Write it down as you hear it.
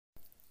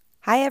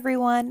Hi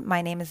everyone,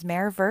 my name is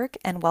Mare Verk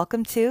and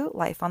welcome to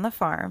Life on the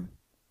Farm.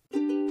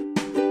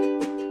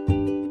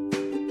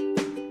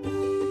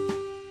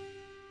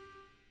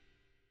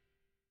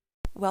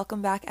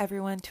 Welcome back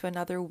everyone to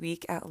another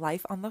week at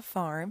Life on the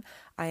Farm.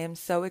 I am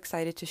so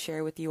excited to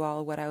share with you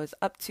all what I was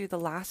up to the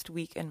last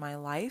week in my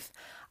life.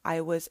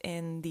 I was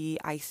in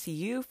the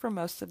ICU for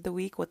most of the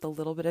week with a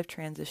little bit of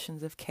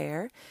transitions of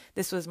care.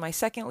 This was my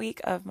second week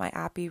of my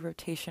API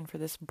rotation for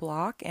this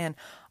block, and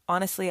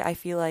honestly, I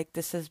feel like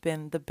this has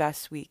been the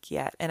best week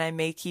yet. And I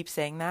may keep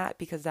saying that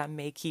because that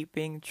may keep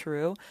being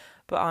true,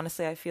 but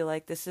honestly, I feel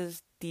like this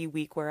is the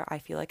week where I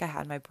feel like I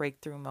had my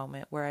breakthrough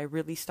moment where I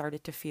really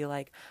started to feel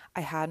like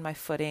I had my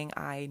footing.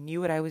 I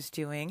knew what I was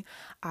doing.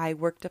 I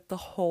worked up the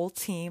whole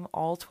team,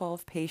 all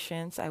 12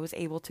 patients. I was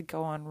able to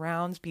go on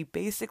rounds, be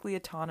basically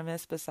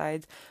autonomous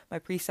besides my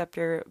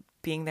preceptor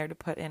being there to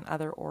put in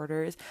other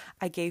orders.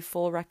 I gave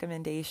full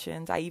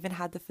recommendations. I even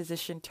had the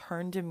physician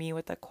turn to me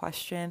with a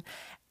question.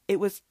 It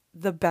was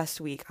the best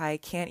week. I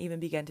can't even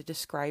begin to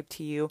describe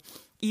to you.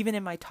 Even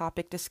in my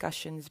topic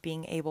discussions,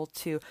 being able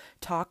to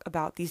talk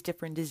about these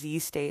different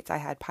disease states. I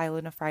had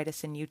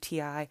pyelonephritis and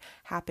UTI,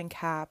 HAP and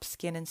CAP,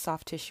 skin and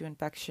soft tissue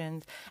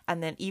infections,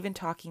 and then even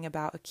talking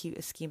about acute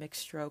ischemic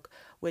stroke,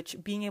 which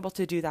being able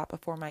to do that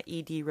before my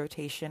ED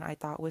rotation, I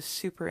thought was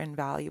super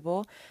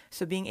invaluable.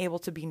 So being able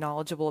to be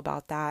knowledgeable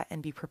about that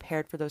and be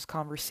prepared for those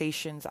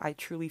conversations, I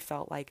truly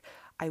felt like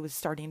I was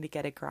starting to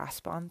get a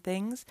grasp on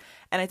things.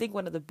 And I think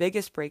one of the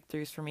biggest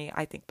breakthroughs for me,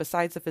 I think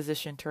besides the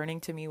physician turning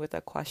to me with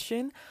a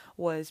question,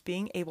 was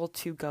being able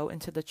to go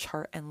into the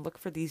chart and look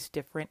for these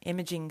different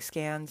imaging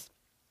scans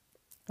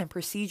and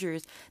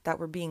procedures that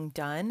were being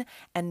done,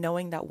 and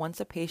knowing that once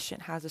a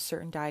patient has a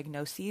certain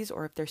diagnosis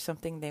or if there's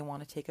something they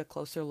want to take a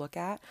closer look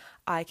at,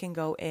 I can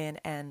go in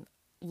and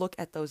look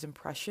at those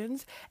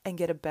impressions and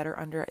get a better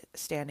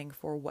understanding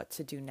for what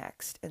to do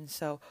next. And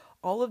so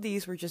all of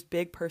these were just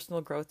big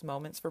personal growth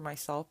moments for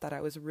myself that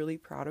I was really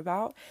proud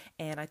about,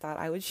 and I thought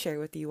I would share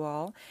with you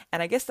all.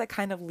 And I guess that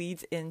kind of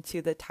leads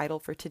into the title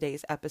for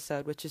today's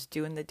episode, which is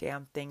Doing the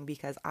Damn Thing,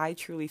 because I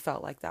truly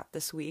felt like that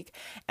this week.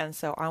 And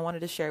so I wanted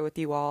to share with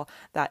you all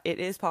that it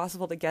is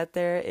possible to get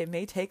there. It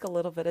may take a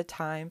little bit of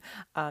time,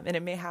 and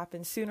it may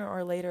happen sooner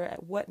or later,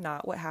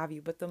 whatnot, what have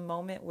you. But the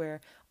moment where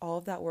all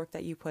of that work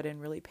that you put in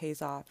really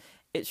pays off,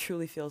 it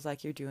truly feels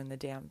like you're doing the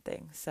damn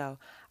thing. So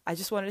I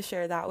just wanted to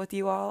share that with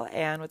you all.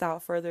 And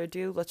without further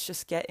ado, let's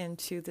just get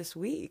into this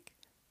week.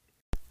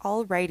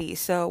 Alrighty,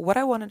 so what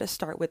I wanted to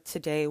start with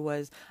today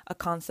was a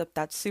concept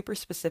that's super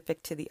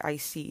specific to the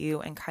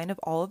ICU and kind of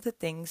all of the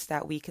things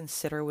that we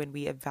consider when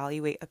we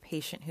evaluate a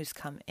patient who's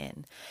come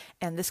in.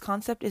 And this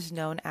concept is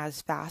known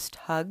as FAST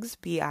HUGS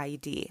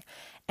BID.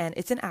 And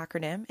it's an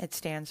acronym. It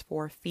stands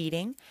for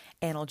feeding,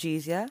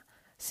 analgesia,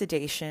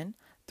 sedation,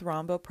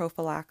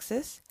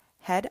 thromboprophylaxis,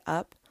 head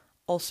up,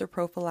 ulcer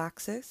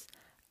prophylaxis,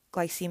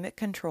 glycemic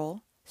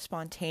control,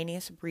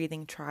 spontaneous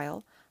breathing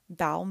trial,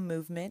 bowel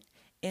movement,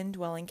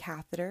 indwelling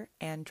catheter,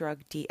 and drug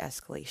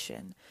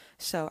de-escalation.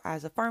 So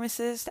as a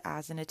pharmacist,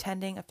 as an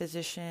attending, a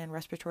physician,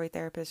 respiratory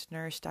therapist,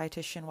 nurse,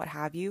 dietitian, what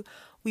have you,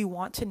 we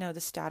want to know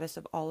the status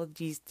of all of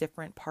these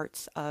different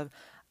parts of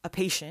a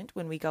patient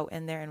when we go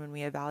in there and when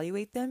we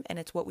evaluate them, and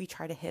it's what we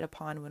try to hit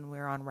upon when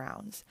we're on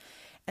rounds.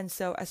 And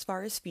so as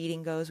far as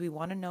feeding goes, we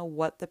want to know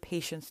what the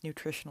patient's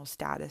nutritional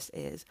status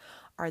is.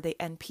 Are they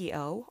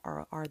NPO,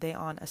 or are they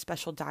on a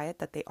special diet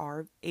that they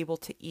are able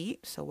to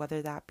eat? So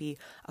whether that be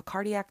a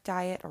cardiac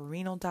diet or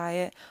renal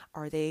diet,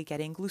 are they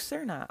getting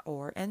Glucerna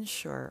or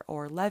Ensure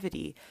or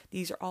Levity?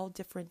 These are all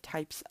different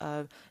types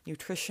of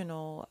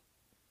nutritional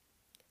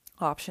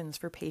options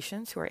for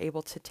patients who are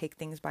able to take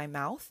things by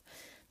mouth.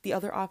 The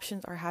other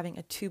options are having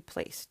a tube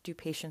placed. Do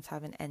patients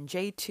have an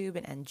NJ tube,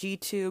 an NG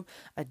tube,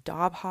 a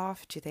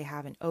Dobhoff? Do they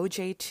have an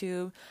OJ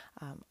tube,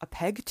 a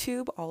PEG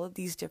tube? All of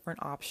these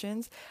different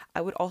options.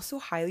 I would also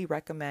highly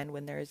recommend,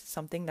 when there is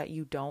something that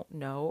you don't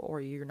know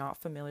or you're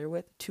not familiar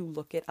with, to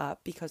look it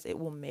up, because it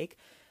will make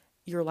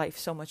your life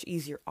so much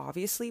easier,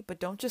 obviously, but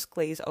don't just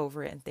glaze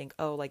over it and think,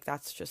 oh, like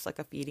that's just like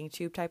a feeding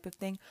tube type of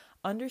thing.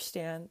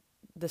 Understand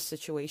the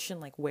situation,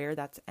 like where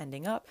that's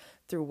ending up,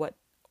 through what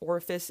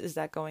orifice is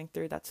that going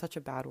through. That's such a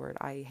bad word.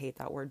 I hate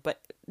that word,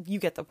 but you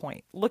get the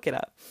point. Look it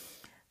up.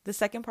 The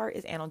second part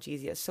is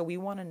analgesia. So we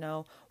want to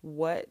know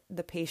what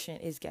the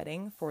patient is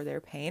getting for their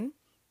pain.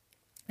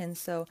 And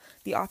so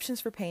the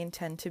options for pain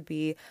tend to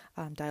be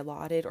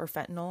Dilaudid or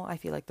fentanyl. I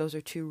feel like those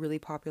are two really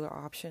popular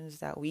options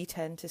that we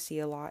tend to see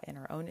a lot in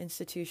our own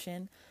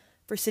institution.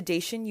 For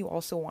sedation, you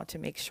also want to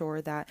make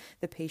sure that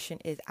the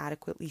patient is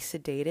adequately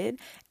sedated.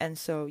 And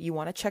so you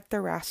want to check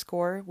their RASS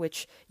score,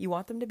 which you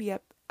want them to be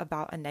up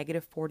about a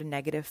 -4 to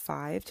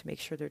 -5 to make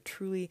sure they're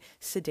truly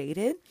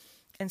sedated.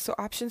 And so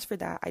options for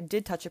that, I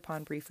did touch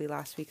upon briefly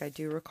last week, I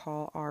do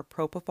recall, are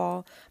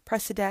propofol,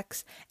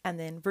 Precedex, and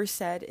then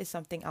Versed is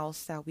something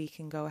else that we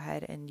can go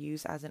ahead and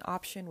use as an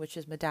option, which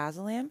is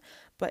midazolam.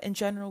 But in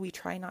general, we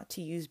try not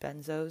to use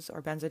benzos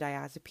or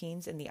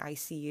benzodiazepines in the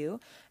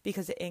ICU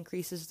because it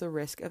increases the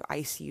risk of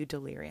ICU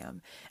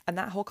delirium. And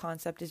that whole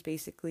concept is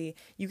basically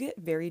you get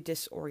very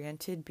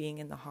disoriented being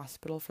in the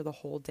hospital for the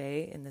whole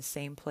day in the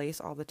same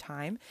place all the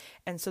time.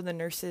 And so the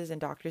nurses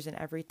and doctors and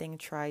everything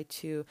try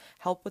to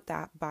help with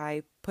that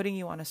by putting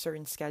you on a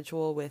certain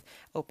schedule with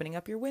opening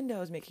up your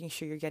windows, making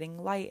sure you're getting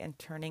light and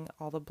turning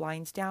all the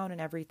blinds down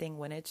and everything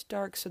when it's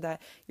dark so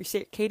that your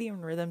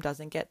circadian rhythm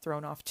doesn't get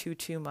thrown off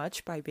too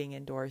much by being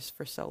indoors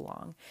for so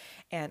long.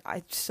 And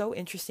it's so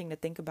interesting to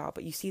think about,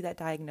 but you see that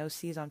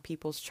diagnoses on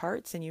people's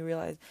charts and you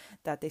realize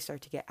that they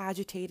start to get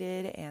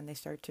agitated and they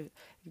start to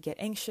get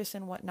anxious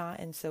and whatnot.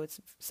 And so it's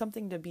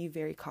something to be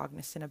very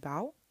cognizant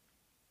about.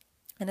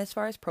 And as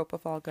far as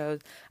propofol goes,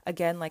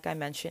 again, like I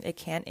mentioned, it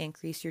can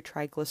increase your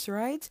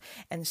triglycerides.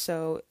 And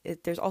so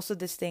there's also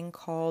this thing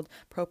called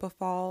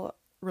propofol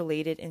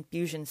related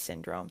infusion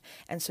syndrome.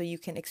 And so you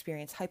can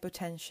experience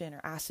hypotension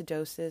or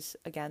acidosis,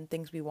 again,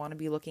 things we want to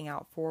be looking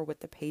out for with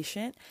the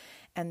patient.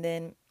 And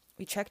then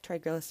we check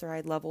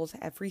triglyceride levels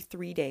every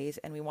 3 days,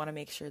 and we want to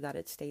make sure that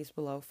it stays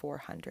below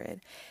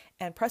 400.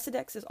 And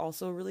Precedex is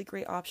also a really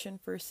great option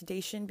for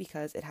sedation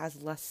because it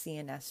has less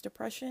CNS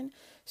depression.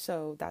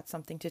 So that's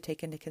something to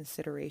take into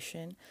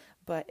consideration.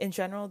 But in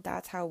general,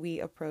 that's how we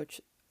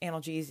approach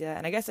analgesia.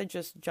 And I guess I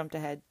just jumped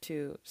ahead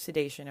to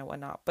sedation and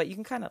whatnot, but you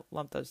can kind of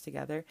lump those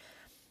together.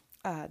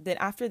 Then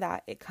after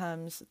that, it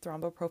comes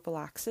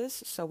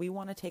thromboprophylaxis. So we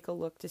want to take a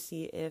look to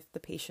see if the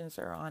patients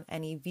are on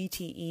any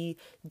VTE,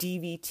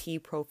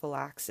 DVT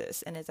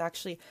prophylaxis. And it's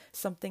actually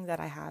something that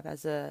I have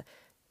as a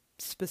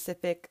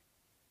specific,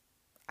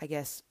 I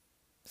guess,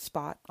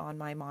 spot on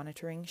my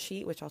monitoring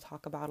sheet, which I'll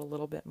talk about a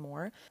little bit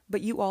more.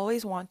 But you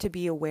always want to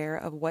be aware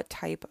of what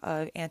type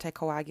of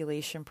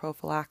anticoagulation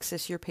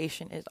prophylaxis your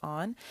patient is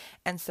on.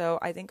 And so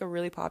I think a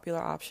really popular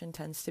option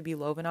tends to be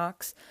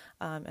Lovenox,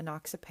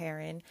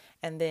 enoxaparin,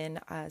 and then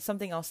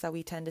something else that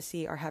we tend to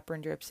see are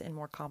heparin drips in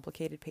more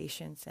complicated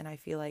patients. And I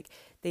feel like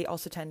they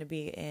also tend to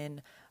be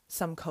in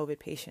some COVID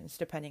patients,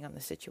 depending on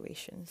the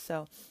situation.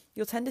 So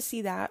you'll tend to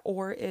see that,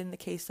 or in the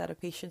case that a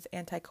patient's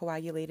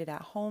anticoagulated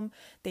at home,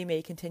 they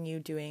may continue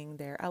doing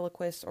their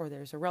Eliquis or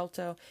their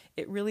Xarelto.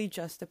 It really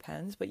just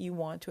depends, but you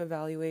want to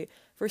evaluate,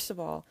 first of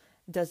all,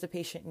 does the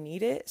patient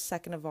need it?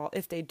 Second of all,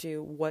 if they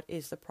do, what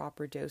is the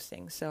proper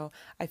dosing? So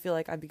I feel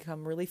like I've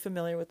become really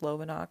familiar with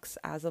Lovenox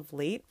as of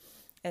late,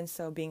 and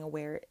so being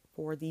aware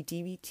for the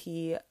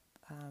DVT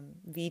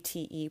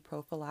VTE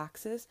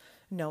prophylaxis,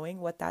 knowing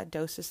what that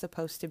dose is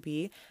supposed to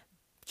be,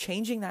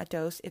 changing that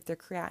dose if their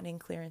creatinine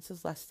clearance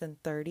is less than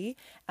 30,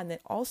 and then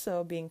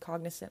also being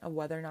cognizant of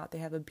whether or not they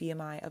have a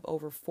BMI of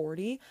over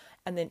 40,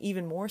 and then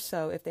even more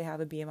so if they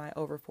have a BMI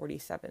over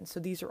 47.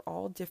 So these are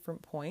all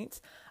different points.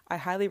 I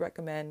highly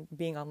recommend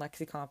being on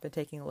Lexicomp and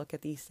taking a look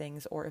at these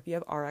things, or if you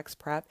have RX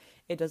Prep,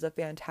 it does a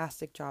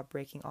fantastic job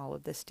breaking all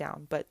of this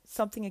down, but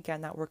something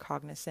again that we're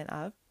cognizant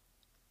of.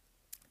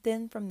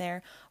 Then from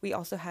there, we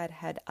also had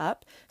head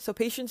up. So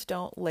patients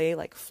don't lay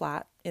like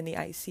flat in the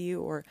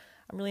ICU, or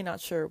I'm really not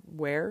sure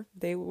where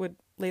they would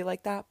lay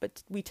like that,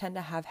 but we tend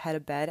to have head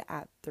of bed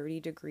at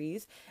 30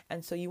 degrees.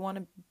 And so you want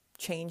to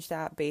change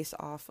that based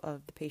off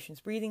of the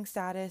patient's breathing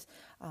status,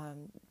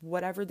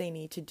 whatever they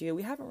need to do.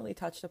 We haven't really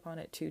touched upon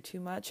it too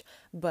much,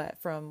 but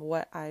from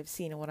what I've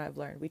seen and what I've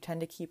learned, we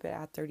tend to keep it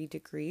at 30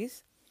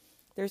 degrees.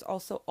 There's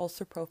also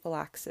ulcer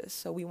prophylaxis.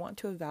 So we want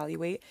to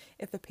evaluate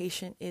if a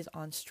patient is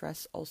on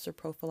stress ulcer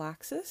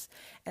prophylaxis.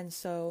 And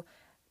so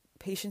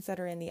patients that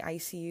are in the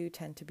ICU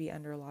tend to be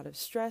under a lot of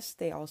stress.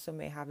 They also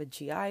may have a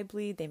GI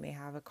bleed. They may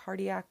have a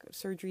cardiac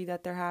surgery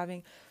that they're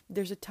having.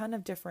 There's a ton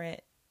of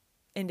different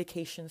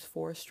indications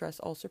for stress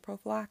ulcer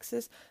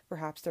prophylaxis.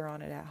 Perhaps they're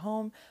on it at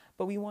home,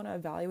 but we want to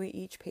evaluate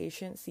each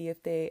patient, see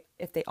if they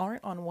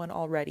aren't on one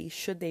already,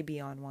 should they be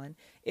on one?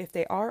 If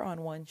they are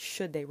on one,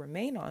 should they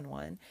remain on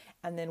one?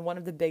 And then one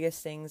of the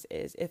biggest things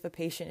is if a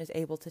patient is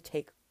able to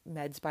take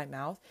meds by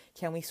mouth,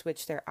 can we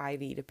switch their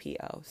IV to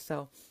PO?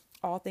 So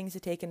all things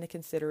to take into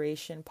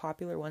consideration.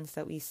 Popular ones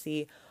that we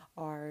see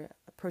are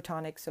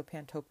Protonix, so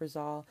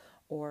pantoprazole,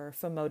 or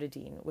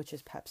famotidine, which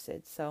is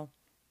Pepcid. So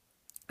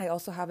I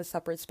also have a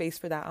separate space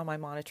for that on my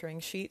monitoring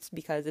sheets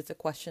because it's a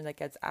question that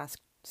gets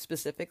asked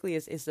specifically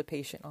is the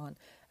patient on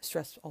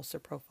stress ulcer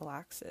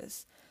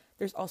prophylaxis?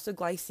 There's also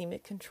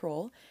glycemic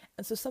control.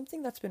 And so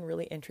something that's been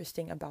really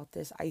interesting about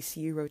this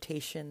ICU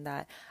rotation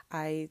that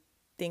I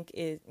think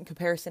is, in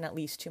comparison at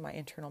least to my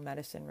internal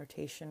medicine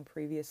rotation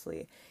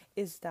previously,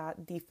 is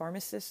that the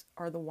pharmacists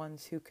are the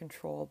ones who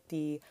control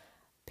the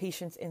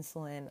patient's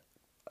insulin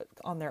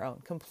on their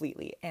own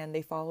completely, and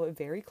they follow it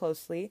very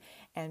closely.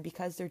 And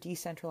because they're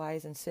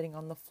decentralized and sitting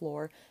on the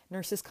floor,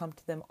 nurses come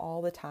to them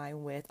all the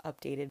time with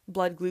updated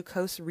blood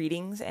glucose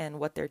readings and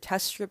what their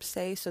test strips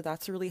say. So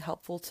that's really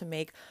helpful to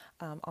make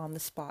on the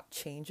spot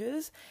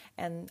changes.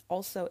 And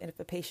also, if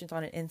a patient's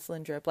on an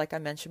insulin drip, like I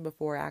mentioned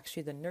before,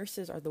 actually the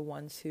nurses are the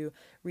ones who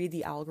read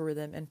the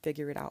algorithm and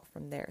figure it out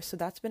from there. So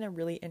that's been a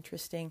really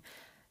interesting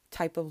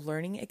type of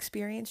learning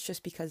experience,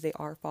 just because they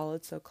are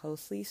followed so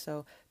closely.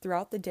 So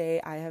throughout the day,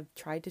 I have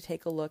tried to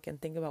take a look and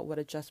think about what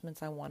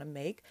adjustments I want to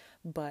make,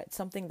 but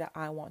something that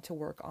I want to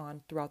work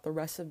on throughout the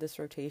rest of this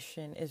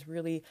rotation is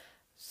really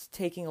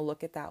taking a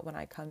look at that when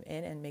I come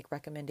in and make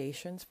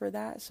recommendations for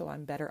that, so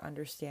I'm better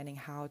understanding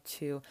how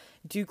to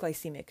do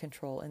glycemic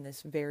control in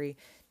this very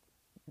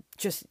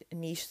just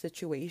niche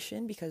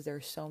situation, because there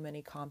are so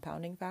many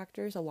compounding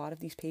factors. A lot of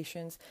these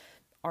patients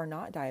are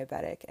not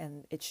diabetic,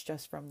 and it's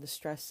just from the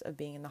stress of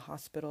being in the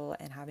hospital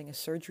and having a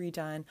surgery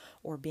done,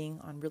 or being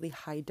on really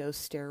high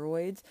dose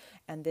steroids,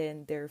 and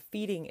then their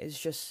feeding is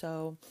just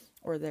so,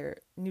 or their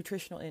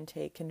nutritional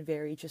intake can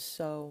vary just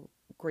so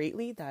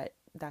greatly that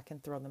can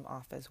throw them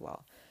off as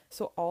well.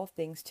 So all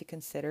things to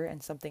consider,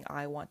 and something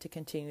I want to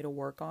continue to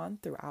work on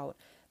throughout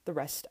the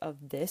rest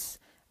of this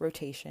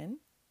rotation.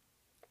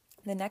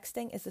 The next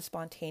thing is the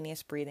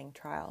spontaneous breathing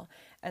trial.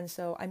 And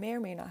so I may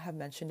or may not have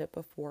mentioned it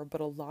before, but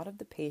a lot of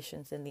the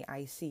patients in the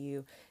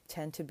ICU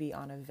tend to be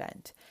on a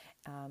vent.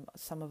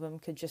 Some of them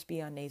could just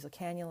be on nasal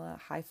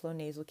cannula, high flow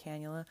nasal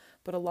cannula,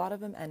 but a lot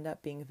of them end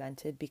up being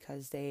vented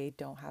because they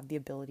don't have the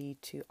ability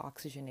to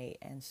oxygenate.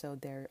 And so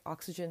their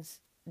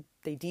oxygen's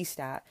they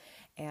destat,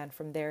 and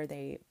from there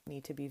they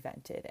need to be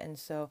vented. And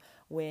so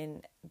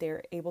when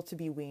they're able to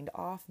be weaned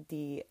off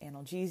the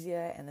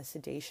analgesia and the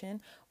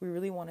sedation, we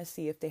really want to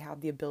see if they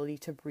have the ability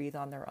to breathe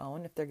on their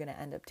own, if they're going to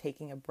end up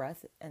taking a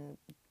breath, and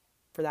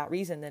for that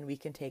reason, then we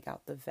can take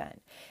out the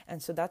vent.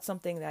 And so that's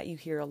something that you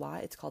hear a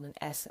lot. It's called an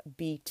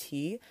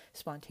SBT,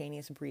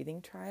 spontaneous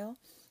breathing trial.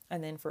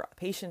 And then for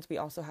patients, we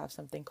also have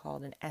something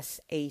called an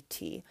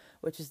SAT,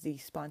 which is the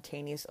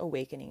spontaneous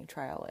awakening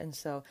trial. And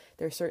so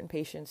there are certain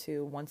patients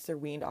who, once they're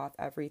weaned off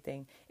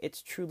everything,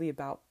 it's truly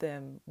about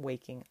them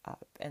waking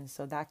up. And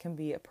so that can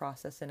be a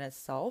process in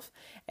itself.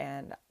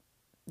 And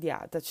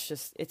yeah,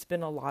 it's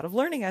been a lot of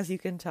learning, as you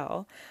can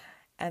tell.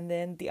 And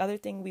then the other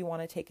thing we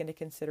want to take into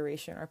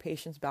consideration are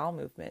patients' bowel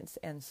movements.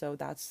 And so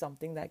that's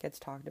something that gets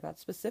talked about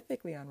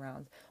specifically on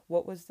rounds.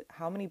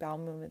 How many bowel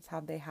movements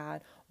have they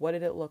had? What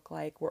did it look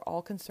like? We're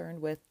all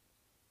concerned with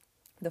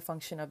the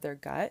function of their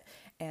gut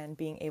and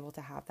being able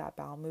to have that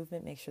bowel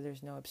movement, make sure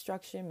there's no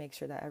obstruction, make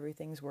sure that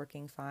everything's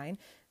working fine.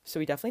 So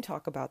we definitely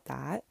talk about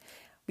that.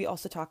 We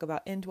also talk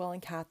about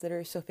indwelling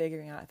catheters, so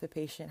figuring out if a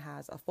patient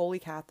has a Foley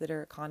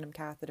catheter, condom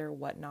catheter,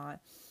 whatnot,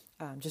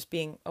 just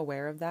being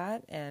aware of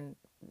that and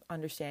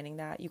understanding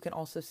that. You can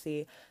also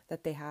see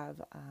that they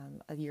have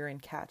a urine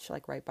catch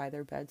like right by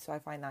their bed, so I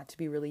find that to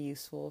be really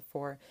useful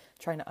for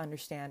trying to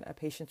understand a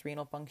patient's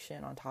renal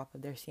function on top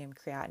of their serum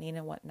creatinine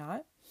and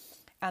whatnot.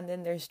 And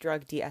then there's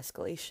drug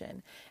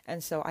de-escalation.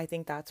 And so I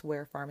think that's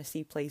where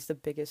pharmacy plays the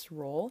biggest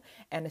role,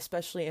 and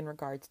especially in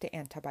regards to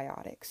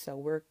antibiotics. So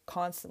we're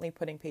constantly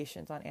putting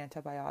patients on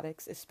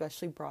antibiotics,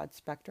 especially broad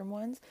spectrum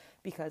ones,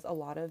 because a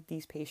lot of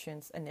these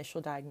patients'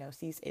 initial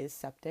diagnoses is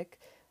septic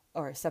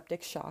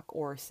shock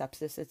or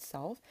sepsis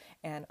itself.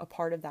 And a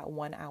part of that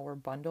 1 hour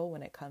bundle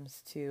when it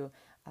comes to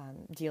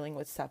dealing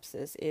with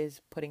sepsis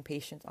is putting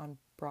patients on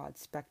broad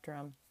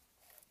spectrum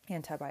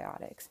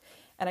antibiotics.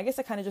 And I guess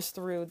I kind of just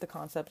threw the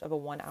concept of a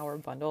 1 hour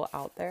bundle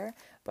out there,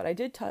 but I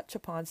did touch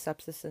upon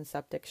sepsis and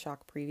septic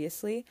shock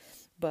previously.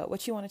 But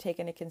what you want to take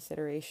into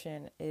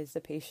consideration is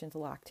the patient's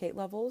lactate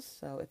levels.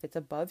 So if it's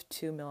above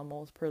 2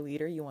 millimoles per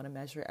liter, you want to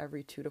measure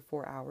every 2 to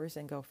 4 hours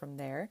and go from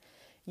there.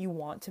 You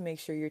want to make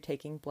sure you're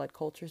taking blood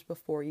cultures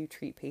before you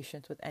treat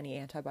patients with any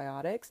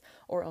antibiotics,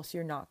 or else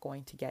you're not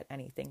going to get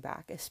anything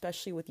back,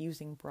 especially with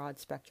using broad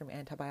spectrum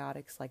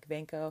antibiotics like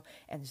Vanco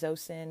and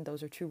Zosyn.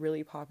 Those are two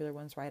really popular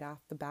ones right off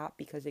the bat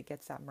because it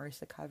gets that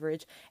MRSA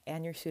coverage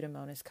and your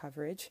Pseudomonas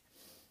coverage.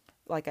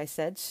 Like I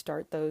said,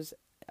 start those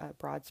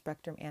broad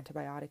spectrum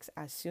antibiotics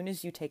as soon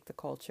as you take the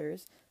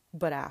cultures,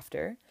 but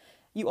after.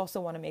 You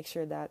also want to make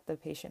sure that the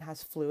patient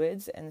has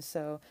fluids, and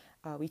so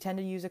we tend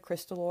to use a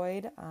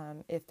crystalloid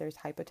if there's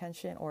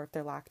hypotension or if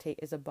their lactate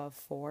is above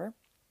 4.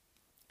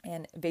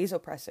 And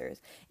vasopressors,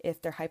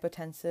 if they're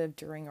hypotensive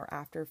during or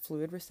after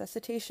fluid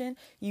resuscitation,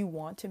 you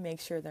want to make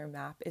sure their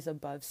MAP is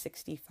above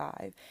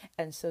 65.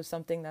 And so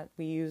something that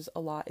we use a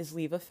lot is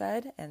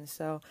Levophed. And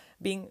so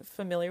being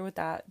familiar with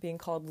that being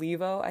called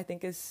Levo, I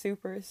think is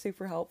super,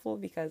 super helpful,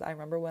 because I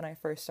remember when I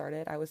first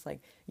started, I was like,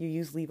 you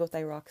use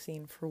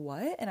levothyroxine for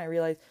what? And I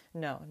realized,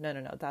 no,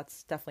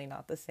 that's definitely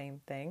not the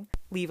same thing.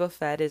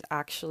 Levophed is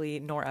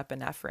actually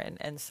norepinephrine.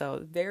 And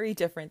so very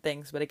different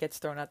things, but it gets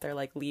thrown out there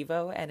like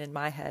Levo. And in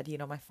my head,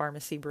 my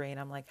pharmacy brain,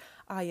 I'm like,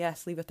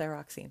 yes,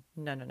 levothyroxine.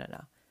 No.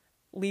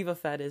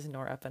 Levophed is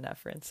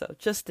norepinephrine. So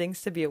just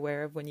things to be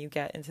aware of when you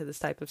get into this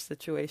type of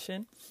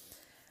situation.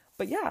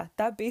 But yeah,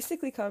 that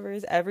basically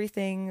covers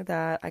everything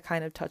that I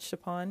kind of touched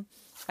upon.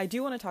 I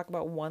do want to talk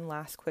about one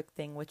last quick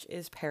thing, which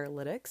is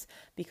paralytics,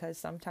 because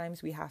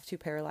sometimes we have to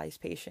paralyze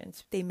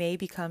patients. They may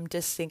become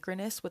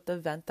dysynchronous with the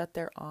vent that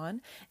they're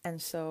on,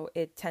 and so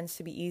it tends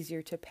to be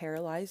easier to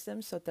paralyze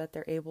them so that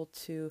they're able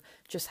to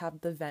just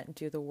have the vent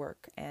do the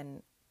work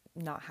and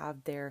not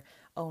have their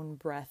own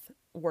breath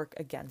work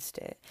against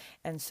it.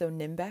 And so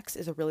Nimbex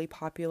is a really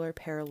popular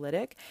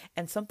paralytic,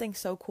 and something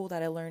so cool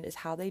that I learned is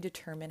how they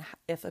determine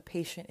if a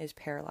patient is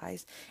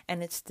paralyzed.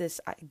 And it's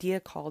this idea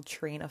called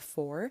train of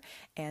four,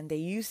 and they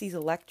use these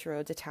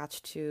electrodes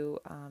attached to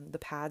the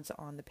pads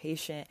on the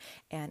patient,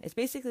 and it's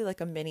basically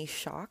like a mini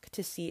shock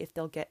to see if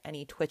they'll get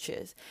any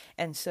twitches.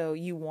 And so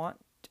you want,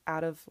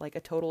 out of like a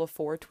total of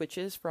 4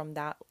 twitches from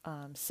that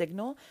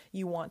signal,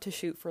 you want to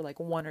shoot for like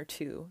 1 or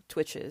 2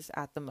 twitches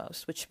at the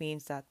most, which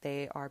means that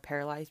they are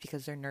paralyzed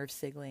because their nerve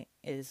signaling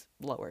is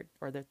lowered,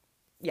 or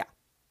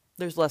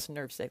there's less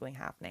nerve signaling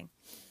happening.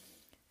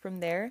 From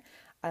there,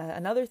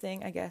 another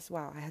thing, I guess,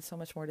 wow, I had so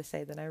much more to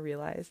say than I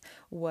realized,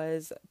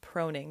 was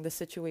proning, the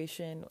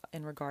situation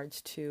in regards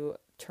to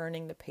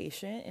turning the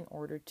patient in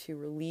order to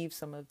relieve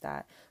some of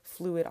that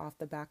fluid off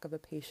the back of a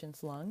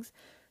patient's lungs.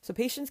 So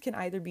patients can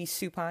either be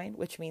supine,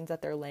 which means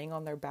that they're laying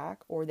on their back,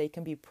 or they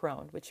can be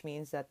prone, which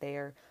means that they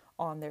are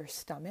on their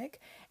stomach.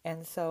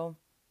 And so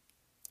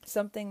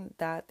something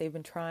that they've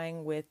been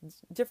trying with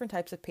different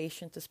types of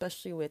patients,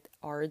 especially with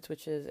ARDS,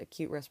 which is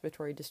acute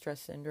respiratory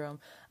distress syndrome,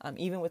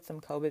 even with some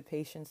COVID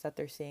patients that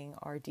they're seeing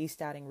are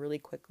destatting really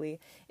quickly,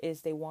 is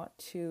they want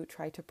to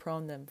try to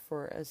prone them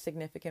for a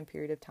significant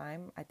period of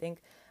time. I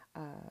think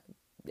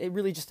it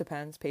really just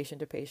depends, patient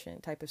to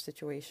patient type of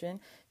situation,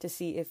 to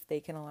see if they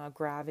can allow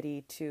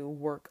gravity to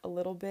work a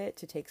little bit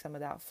to take some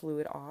of that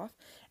fluid off.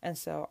 And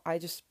so I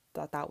just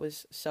thought that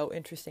was so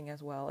interesting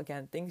as well.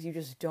 Again, things you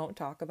just don't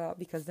talk about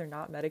because they're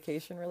not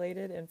medication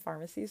related in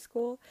pharmacy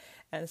school.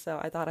 And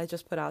so I thought I'd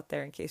just put out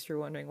there in case you're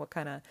wondering what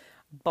kind of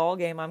ball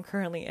game I'm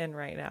currently in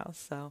right now.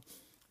 So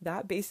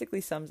that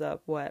basically sums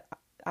up what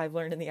I've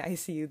learned in the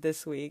ICU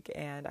this week.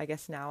 And I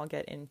guess now I'll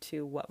get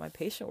into what my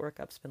patient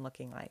workup's been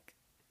looking like.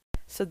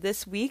 So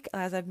this week,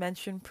 as I've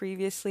mentioned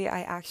previously,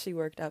 I actually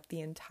worked up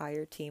the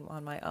entire team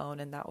on my own,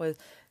 and that was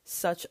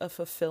such a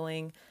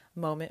fulfilling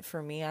moment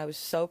for me. I was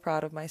so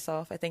proud of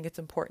myself. I think it's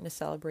important to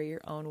celebrate your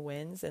own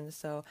wins, and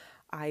so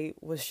I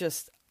was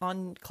just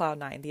on cloud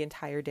nine the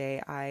entire day.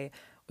 I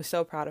was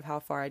so proud of how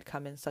far I'd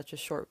come in such a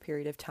short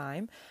period of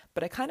time,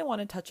 but I kind of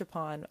want to touch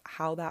upon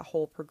how that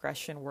whole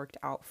progression worked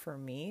out for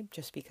me,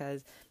 just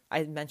because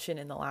I mentioned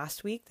in the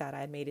last week that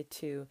I had made it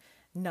to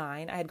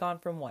 9. I had gone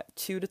from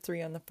 2 to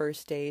 3 on the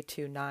first day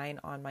to 9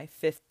 on my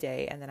 5th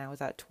day, and then I was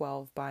at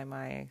 12 by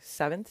my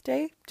 7th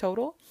day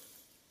total.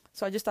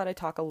 So I just thought I'd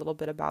talk a little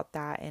bit about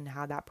that and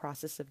how that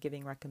process of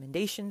giving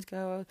recommendations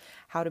goes,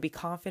 how to be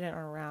confident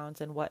on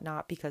rounds and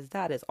whatnot, because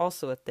that is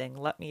also a thing.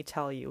 Let me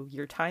tell you,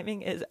 your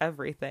timing is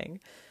everything.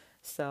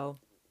 So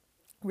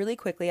really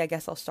quickly, I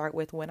guess I'll start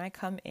with when I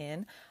come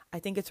in. I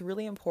think it's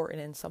really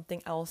important, and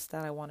something else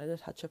that I wanted to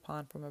touch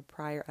upon from a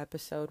prior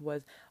episode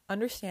was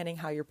understanding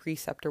how your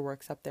preceptor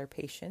works up their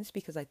patients,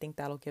 because I think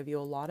that'll give you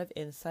a lot of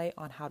insight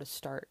on how to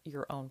start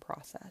your own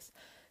process.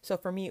 So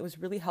for me, it was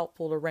really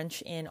helpful to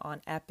wrench in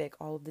on Epic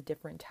all of the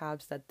different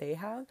tabs that they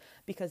have,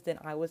 because then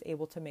I was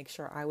able to make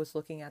sure I was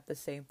looking at the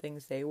same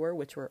things they were,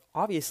 which were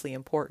obviously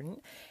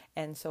important.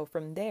 And so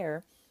from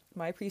there,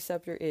 my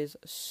preceptor is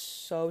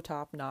so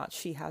top notch.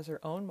 She has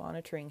her own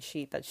monitoring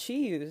sheet that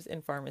she used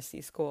in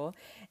pharmacy school,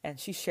 and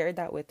she shared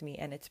that with me,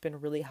 and it's been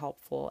really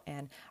helpful.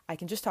 And I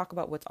can just talk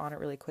about what's on it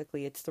really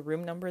quickly. It's the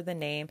room number, the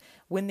name,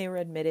 when they were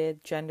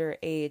admitted, gender,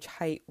 age,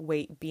 height,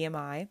 weight,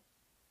 BMI,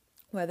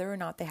 whether or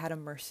not they had a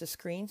MRSA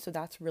screen. So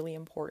that's really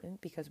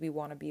important because we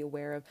want to be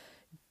aware of,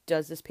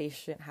 does this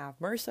patient have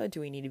MRSA?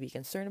 Do we need to be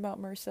concerned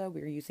about MRSA?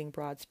 We're using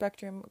broad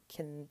spectrum.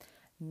 Can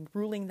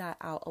ruling that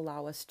out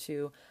allow us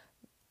to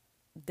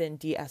then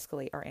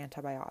de-escalate our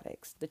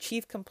antibiotics? The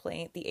chief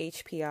complaint, the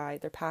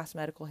HPI, their past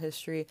medical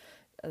history,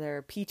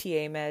 their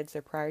PTA meds,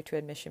 their prior to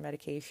admission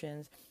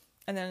medications.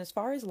 And then as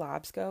far as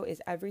labs go,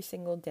 is every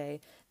single day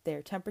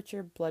their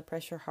temperature, blood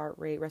pressure, heart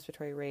rate,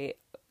 respiratory rate,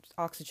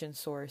 oxygen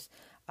source,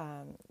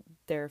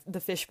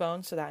 the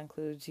fishbone, so that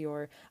includes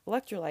your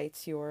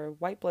electrolytes, your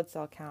white blood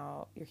cell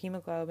count, your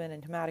hemoglobin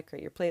and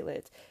hematocrit, your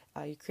platelets,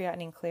 your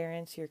creatinine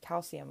clearance, your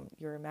calcium,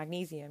 your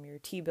magnesium, your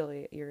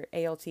T-bill, your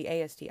ALT,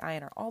 AST,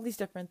 INR, all these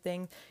different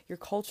things, your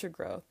culture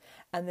growth.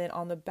 And then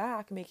on the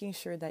back, making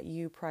sure that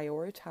you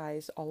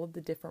prioritize all of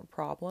the different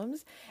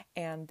problems,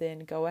 and then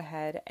go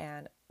ahead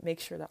and make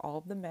sure that all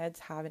of the meds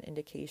have an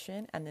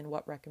indication, and then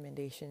what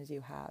recommendations you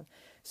have.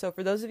 So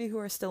for those of you who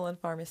are still in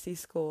pharmacy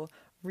school,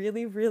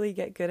 really, really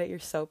get good at your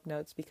SOAP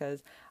notes,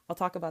 because I'll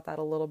talk about that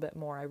a little bit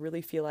more. I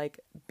really feel like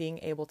being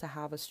able to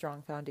have a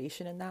strong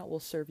foundation in that will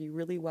serve you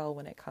really well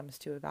when it comes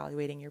to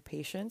evaluating your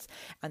patients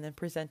and then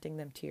presenting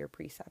them to your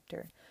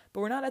preceptor. But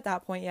we're not at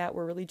that point yet.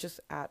 We're really just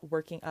at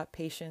working up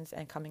patients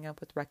and coming up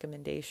with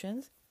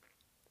recommendations.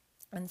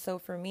 And so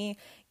for me,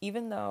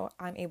 even though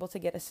I'm able to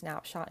get a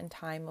snapshot in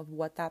time of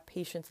what that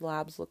patient's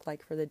labs look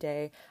like for the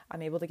day,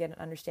 I'm able to get an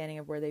understanding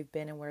of where they've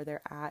been and where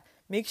they're at.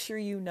 Make sure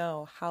you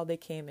know how they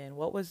came in,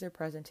 what was their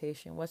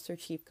presentation, what's their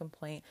chief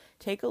complaint.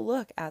 Take a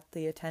look at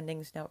the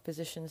attending's note,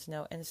 physician's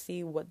note, and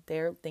see what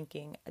they're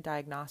thinking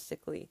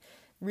diagnostically.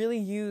 Really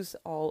use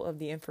all of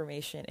the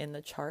information in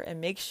the chart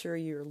and make sure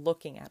you're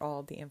looking at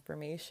all of the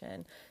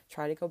information.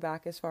 Try to go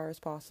back as far as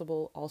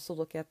possible. Also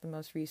look at the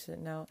most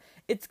recent note.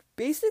 It's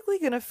basically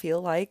going to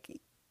feel like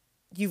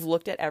you've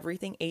looked at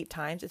everything 8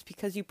 times. It's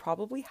because you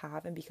probably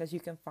have, and because you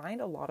can find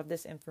a lot of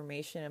this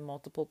information in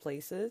multiple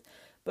places,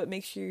 but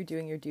make sure you're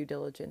doing your due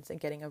diligence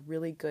and getting a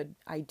really good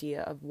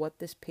idea of what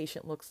this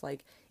patient looks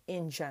like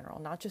in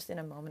general, not just in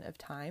a moment of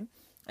time.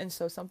 And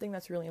so something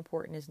that's really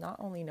important is not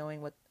only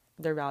knowing what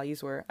their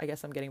values were, I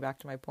guess I'm getting back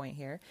to my point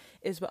here,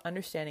 is but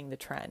understanding the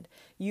trend.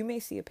 You may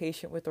see a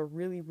patient with a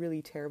really,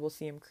 really terrible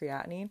serum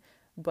creatinine,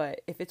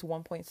 but if it's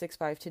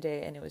 1.65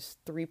 today and it was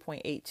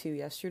 3.82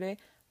 yesterday,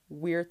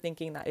 we're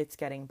thinking that it's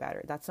getting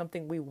better. That's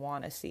something we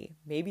want to see.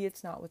 Maybe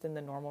it's not within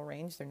the normal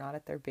range, they're not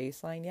at their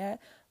baseline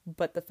yet,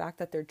 but the fact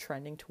that they're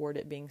trending toward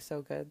it being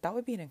so good, that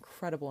would be an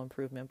incredible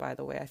improvement, by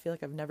the way. I feel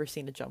like I've never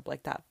seen a jump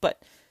like that.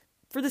 But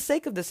for the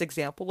sake of this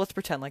example, let's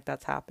pretend like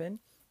that's happened.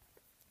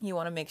 You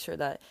want to make sure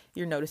that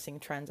you're noticing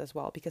trends as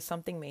well, because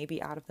something may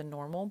be out of the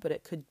normal, but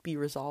it could be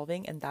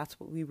resolving, and that's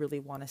what we really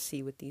want to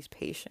see with these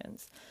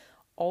patients.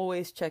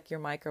 Always check your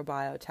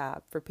microbiome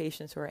tab for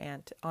patients who are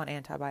on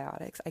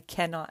antibiotics. I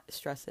cannot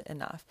stress it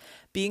enough.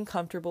 Being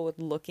comfortable with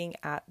looking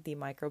at the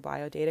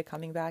microbiome data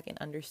coming back and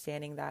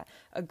understanding that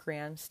a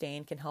gram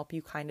stain can help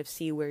you kind of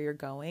see where you're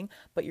going,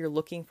 but you're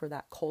looking for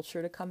that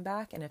culture to come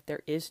back. And if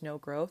there is no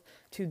growth,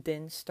 to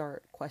then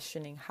start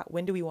questioning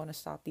when do we want to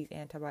stop these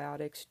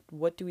antibiotics?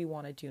 What do we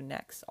want to do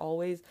next?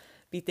 Always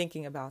be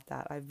thinking about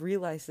that. I've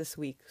realized this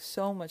week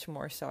so much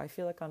more so. I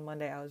feel like on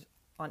Monday I was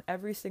on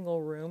every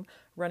single room,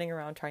 running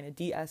around trying to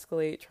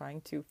de-escalate, trying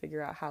to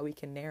figure out how we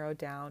can narrow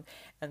down.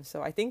 And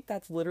so I think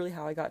that's literally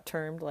how I got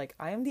termed, like,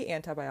 I am the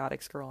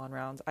antibiotics girl on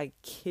rounds. I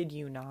kid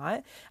you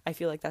not. I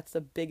feel like that's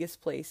the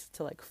biggest place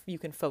to, like, you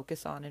can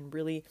focus on and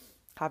really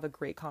have a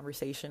great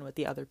conversation with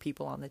the other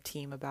people on the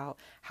team about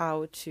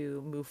how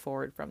to move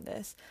forward from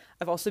this.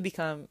 I've also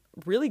become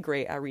really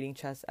great at reading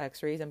chest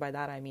x-rays, and by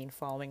that I mean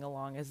following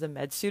along as the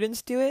med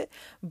students do it,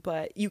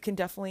 but you can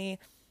definitely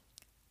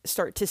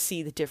start to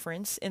see the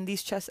difference in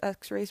these chest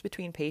x-rays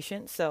between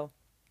patients. So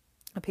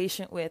a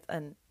patient with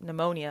a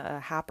pneumonia, a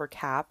HAP or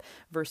CAP,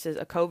 versus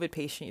a COVID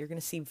patient, you're going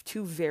to see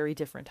 2 very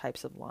different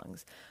types of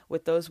lungs.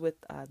 With those with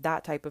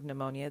that type of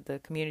pneumonia, the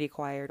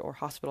community-acquired or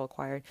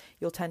hospital-acquired,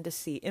 you'll tend to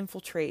see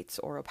infiltrates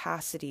or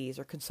opacities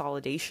or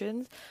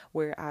consolidations,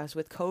 whereas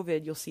with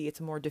COVID, you'll see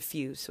it's more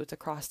diffuse, so it's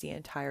across the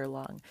entire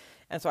lung.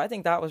 And so I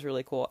think that was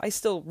really cool. I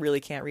still really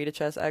can't read a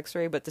chest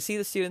x-ray, but to see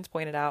the students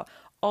point it out,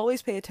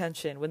 always pay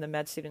attention when the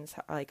med students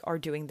are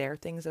doing their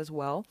things as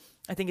well.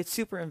 I think it's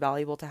super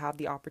invaluable to have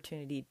the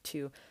opportunity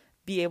to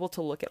be able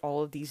to look at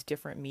all of these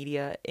different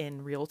media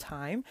in real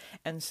time.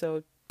 And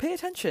so pay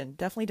attention.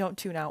 Definitely don't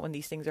tune out when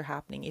these things are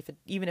happening.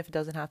 Even if it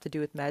doesn't have to do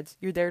with meds,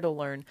 you're there to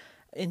learn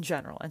in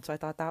general. And so I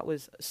thought that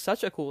was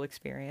such a cool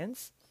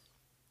experience.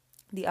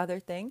 The other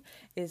thing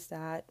is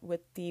that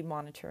with the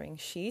monitoring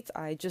sheets,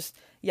 I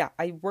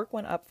work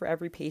one up for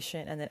every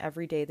patient, and then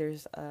every day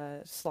there's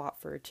a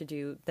slot for to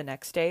do the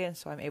next day. And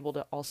so I'm able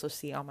to also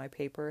see on my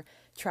paper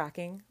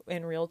tracking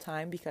in real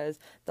time, because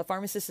the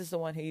pharmacist is the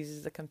one who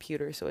uses the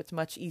computer. So it's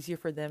much easier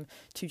for them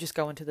to just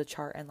go into the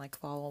chart and like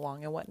follow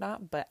along and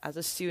whatnot. But as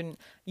a student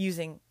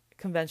using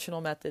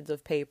conventional methods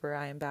of paper,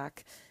 I am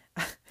back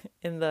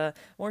in the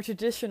more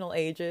traditional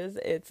ages.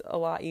 It's a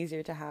lot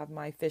easier to have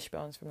my fish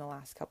bones from the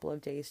last couple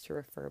of days to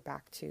refer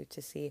back to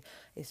see,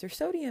 is their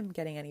sodium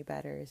getting any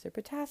better? Is their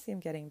potassium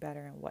getting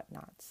better and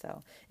whatnot?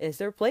 So is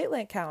their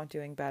platelet count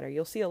doing better?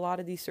 You'll see a lot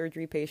of these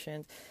surgery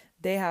patients,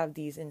 they have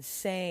these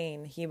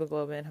insane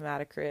hemoglobin,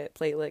 hematocrit,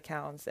 platelet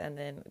counts, and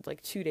then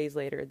like 2 days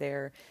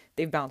later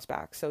they've bounced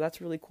back. So that's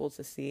really cool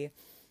to see.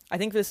 I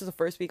think this is the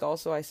first week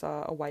also I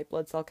saw a white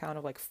blood cell count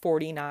of like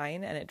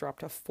 49, and it dropped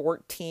to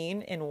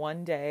 14 in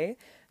one day.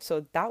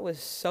 So that was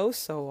so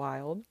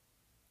wild.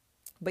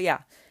 But yeah,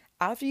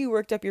 after you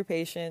worked up your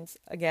patients,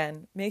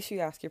 again, make sure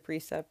you ask your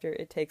preceptor.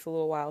 It takes a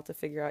little while to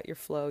figure out your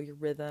flow, your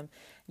rhythm.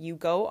 You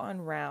go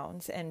on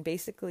rounds, and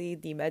basically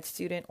the med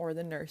student or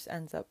the nurse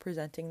ends up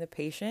presenting the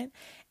patient.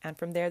 And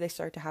from there, they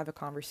start to have a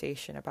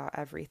conversation about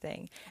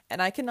everything.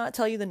 And I cannot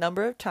tell you the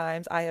number of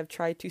times I have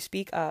tried to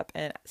speak up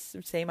and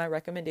say my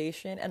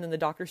recommendation, and then the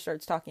doctor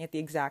starts talking at the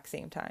exact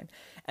same time.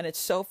 And it's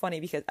so funny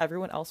because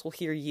everyone else will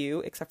hear you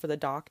except for the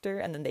doctor,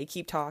 and then they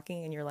keep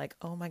talking, and you're like,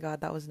 oh my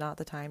God, that was not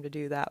the time to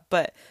do that.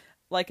 But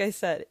like I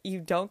said, you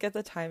don't get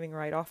the timing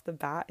right off the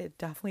bat. It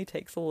definitely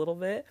takes a little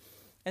bit.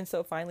 And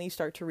so finally you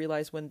start to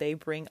realize when they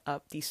bring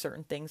up these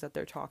certain things that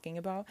they're talking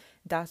about,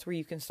 that's where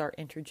you can start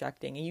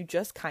interjecting. And you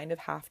just kind of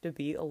have to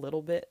be a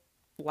little bit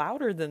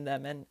louder than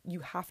them, and you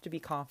have to be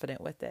confident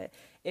with it.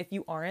 If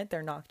you aren't,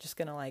 they're not just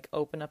going to like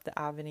open up the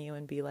avenue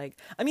and be like,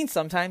 I mean,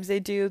 sometimes they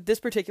do. This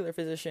particular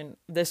physician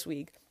this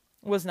week,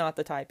 was not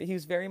the type. He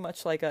was very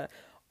much like a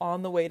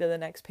on the way to the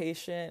next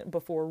patient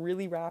before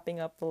really wrapping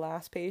up the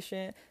last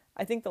patient.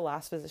 I think the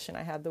last physician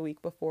I had the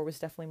week before was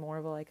definitely more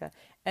of a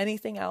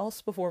anything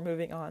else before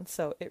moving on.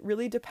 So it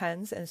really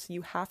depends. And so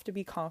you have to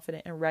be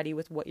confident and ready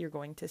with what you're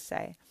going to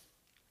say.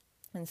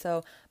 And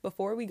so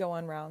before we go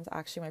on rounds,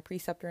 actually my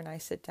preceptor and I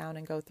sit down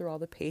and go through all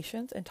the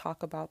patients and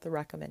talk about the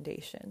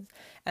recommendations.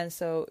 And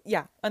so,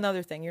 yeah,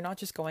 another thing, you're not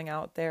just going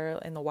out there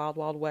in the wild,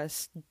 wild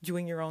west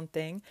doing your own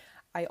thing.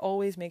 I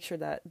always make sure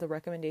that the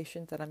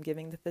recommendations that I'm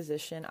giving the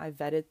physician, I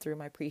vetted through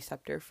my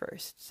preceptor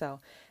first. So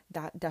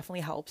that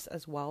definitely helps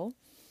as well.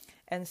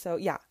 And so,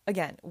 yeah,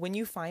 again, when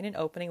you find an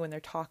opening, when they're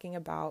talking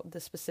about the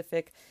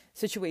specific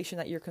situation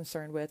that you're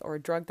concerned with or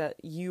a drug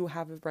that you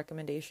have a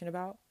recommendation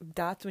about,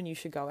 that's when you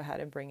should go ahead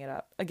and bring it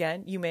up.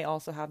 Again, you may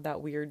also have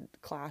that weird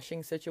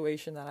clashing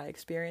situation that I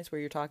experienced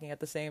where you're talking at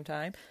the same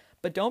time,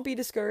 but don't be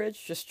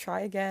discouraged. Just try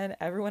again.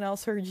 Everyone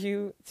else heard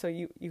you. So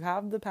you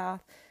have the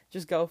path.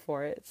 Just go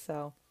for it.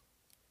 So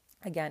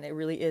again, it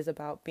really is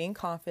about being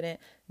confident,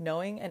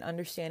 knowing and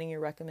understanding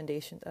your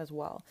recommendations as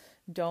well.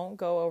 Don't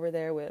go over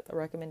there with a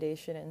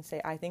recommendation and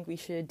say, I think we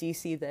should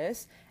DC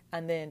this,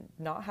 and then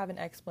not have an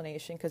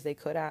explanation because they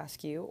could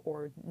ask you,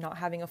 or not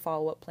having a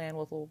follow-up plan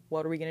with, well,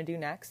 what are we going to do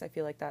next? I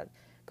feel like that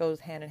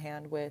goes hand in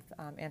hand with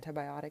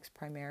antibiotics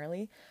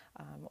primarily,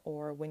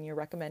 or when you're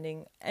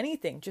recommending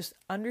anything, just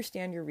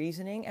understand your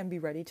reasoning and be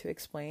ready to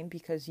explain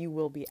because you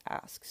will be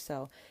asked.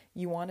 So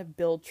you want to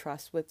build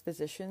trust with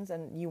physicians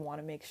and you want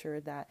to make sure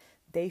that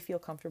they feel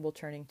comfortable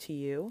turning to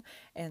you.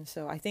 And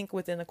so I think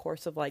within the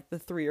course of like the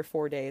 3 or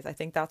 4 days, I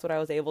think that's what I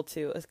was able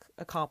to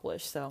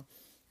accomplish. So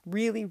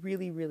really,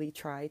 really, really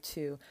try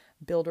to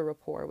build a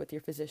rapport with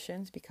your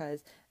physicians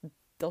because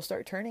they'll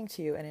start turning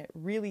to you and it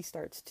really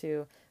starts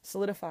to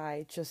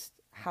solidify just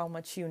how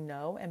much you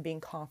know and being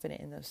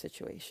confident in those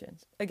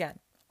situations. Again,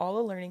 all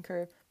a learning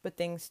curve, but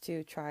things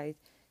to try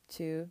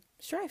to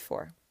strive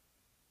for.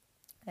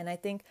 And I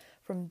think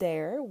from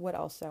there, what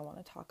else do I want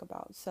to talk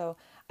about? So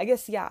I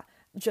guess, yeah,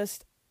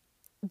 just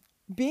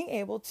being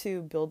able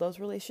to build those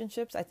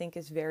relationships, I think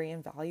is very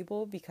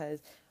invaluable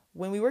because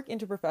when we work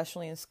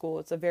interprofessionally in school,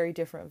 it's a very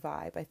different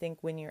vibe. I think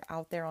when you're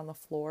out there on the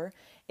floor,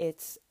 and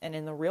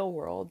in the real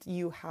world,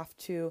 you have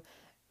to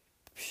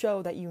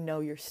show that you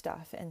know your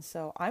stuff. And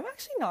so I'm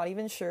actually not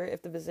even sure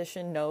if the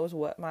physician knows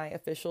what my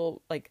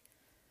official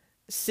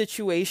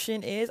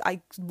situation is.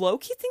 I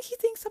low-key think he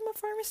thinks I'm a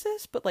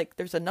pharmacist, but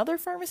there's another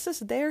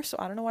pharmacist there, so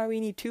I don't know why we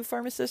need 2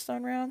 pharmacists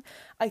on round.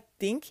 I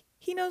think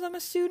he knows I'm a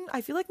student. I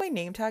feel like my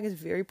name tag is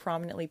very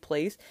prominently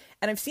placed,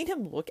 and I've seen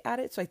him look at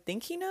it, so I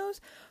think he knows.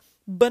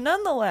 But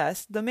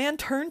nonetheless, the man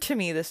turned to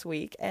me this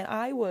week and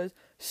I was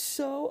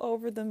so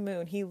over the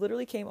moon. He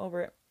literally came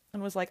over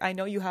and was like, I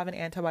know you have an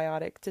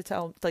antibiotic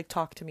to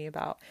talk to me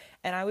about.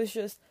 And I was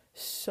just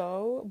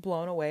so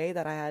blown away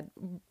that I had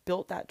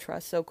built that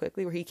trust so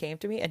quickly where he came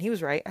to me and he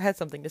was right. I had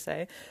something to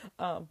say.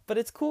 But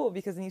it's cool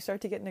because then you start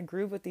to get in a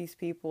groove with these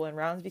people and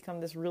rounds become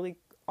this really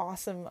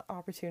awesome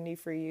opportunity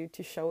for you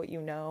to show what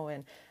you know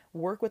and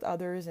work with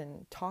others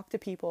and talk to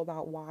people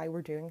about why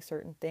we're doing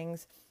certain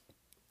things.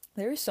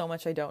 There is so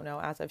much I don't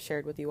know, as I've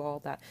shared with you all,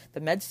 that the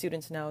med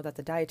students know, that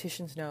the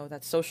dietitians know,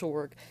 that social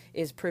work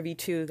is privy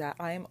to, that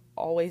I am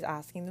always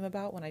asking them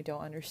about when I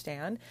don't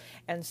understand.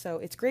 And so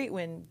it's great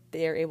when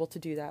they're able to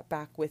do that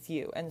back with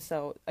you. And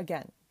so,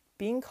 again,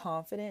 being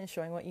confident and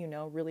showing what you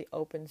know really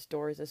opens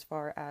doors as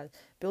far as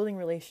building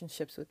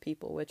relationships with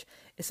people, which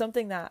is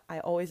something that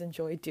I always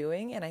enjoy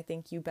doing. And I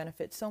think you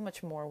benefit so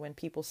much more when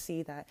people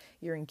see that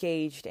you're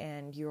engaged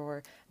and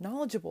you're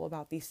knowledgeable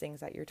about these things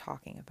that you're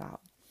talking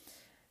about.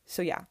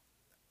 So yeah,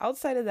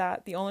 outside of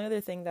that, the only other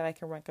thing that I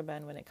can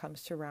recommend when it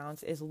comes to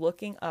rounds is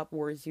looking up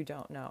words you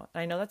don't know.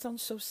 And I know that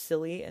sounds so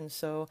silly and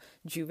so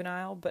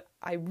juvenile, but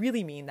I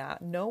really mean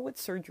that. Know what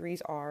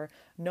surgeries are,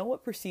 know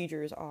what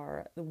procedures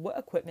are, what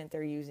equipment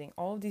they're using,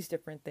 all of these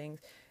different things.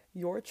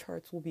 Your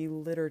charts will be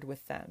littered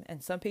with them,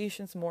 and some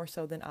patients more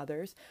so than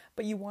others,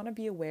 but you want to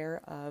be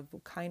aware of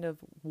kind of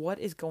what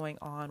is going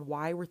on,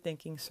 why we're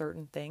thinking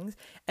certain things,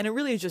 and it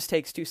really just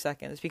takes 2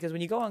 seconds, because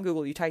when you go on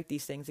Google, you type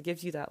these things, it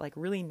gives you that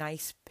really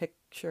nice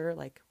picture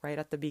right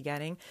at the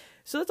beginning,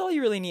 so that's all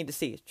you really need to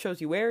see. It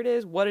shows you where it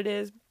is, what it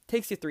is,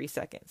 takes you 3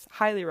 seconds.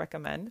 Highly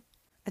recommend.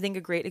 I think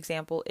a great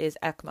example is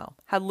ECMO.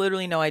 Had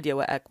literally no idea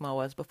what ECMO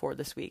was before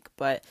this week,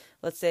 but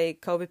let's say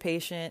COVID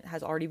patient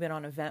has already been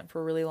on a vent for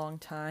a really long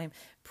time.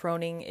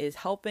 Proning is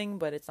helping,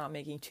 but it's not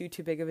making too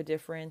big of a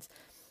difference.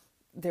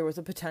 There was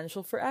a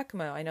potential for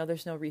ECMO. I know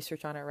there's no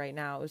research on it right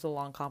now. It was a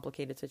long,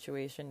 complicated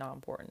situation, not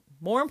important.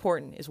 More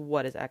important is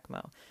what is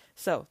ECMO.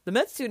 So the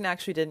med student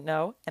actually didn't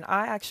know, and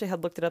I actually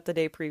had looked it up the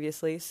day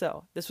previously,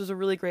 so this was a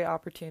really great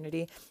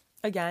opportunity.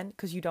 Again,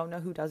 because you don't know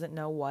who doesn't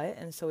know what,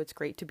 and so it's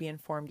great to be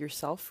informed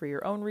yourself for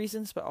your own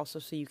reasons, but also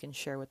so you can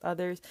share with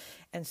others.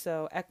 And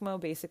so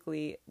ECMO,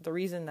 basically, the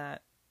reason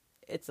that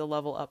it's a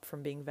level up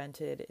from being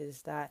vented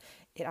is that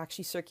it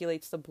actually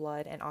circulates the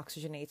blood and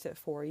oxygenates it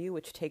for you,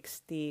 which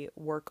takes the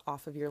work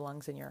off of your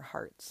lungs and your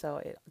heart. So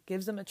it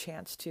gives them a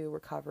chance to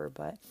recover,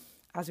 but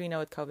as we know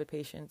with COVID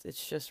patients,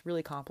 it's just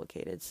really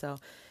complicated. So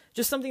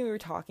just something we were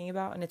talking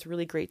about, and it's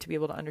really great to be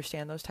able to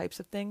understand those types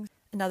of things.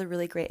 Another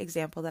really great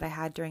example that I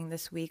had during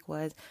this week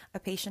was a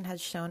patient had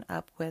shown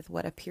up with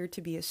what appeared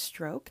to be a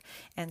stroke.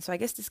 And so I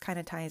guess this kind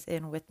of ties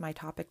in with my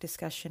topic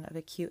discussion of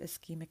acute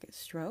ischemic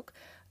stroke.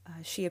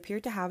 She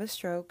appeared to have a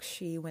stroke.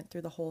 She went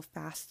through the whole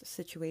FAST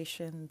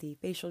situation, the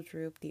facial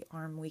droop, the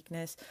arm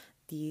weakness,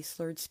 the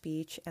slurred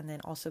speech, and then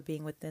also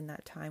being within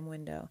that time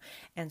window.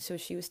 And so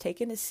she was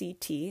taken to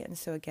CT. And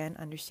so again,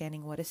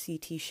 understanding what a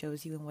CT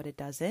shows you and what it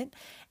doesn't.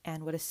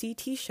 And what a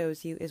CT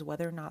shows you is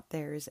whether or not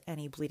there's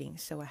any bleeding,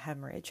 so a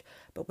hemorrhage.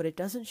 But what it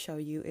doesn't show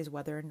you is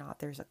whether or not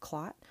there's a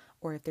clot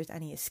or if there's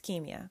any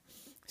ischemia.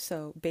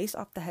 So based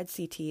off the head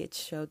CT, it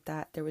showed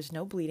that there was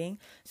no bleeding,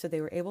 so they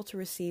were able to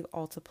receive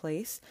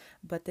alteplase,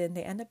 but then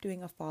they end up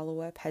doing a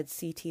follow-up head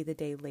CT the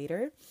day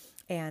later,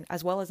 and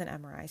as well as an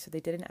MRI. So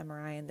they did an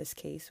MRI in this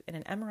case, and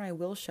an MRI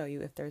will show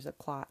you if there's a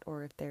clot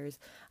or if there's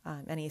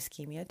any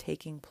ischemia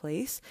taking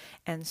place.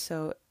 And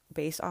so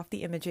based off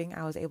the imaging,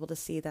 I was able to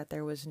see that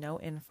there was no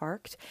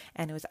infarct,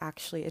 and it was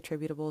actually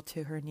attributable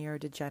to her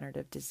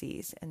neurodegenerative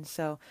disease. And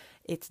so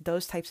it's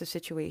those types of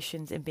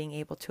situations and being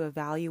able to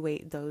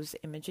evaluate those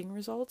imaging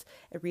results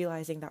and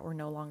realizing that we're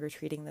no longer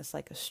treating this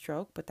like a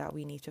stroke, but that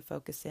we need to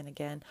focus in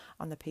again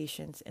on the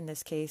patients. In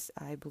this case,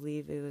 I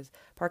believe it was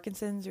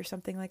Parkinson's or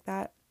something like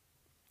that.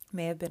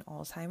 May have been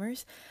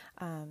Alzheimer's,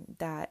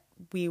 that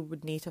we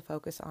would need to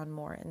focus on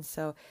more. And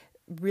so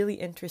really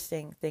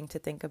interesting thing to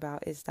think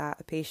about is that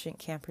a patient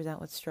can present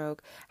with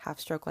stroke, have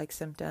stroke-like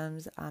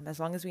symptoms.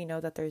 As long as we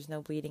know that there's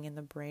no bleeding in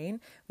the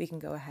brain, we can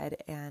go ahead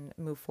and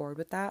move forward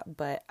with that.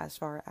 But as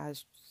far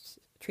as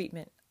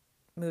treatment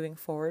moving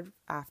forward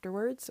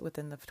afterwards,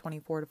 within the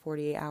 24 to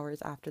 48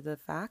 hours after the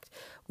fact,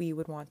 we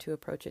would want to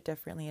approach it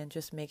differently and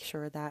just make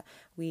sure that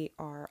we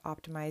are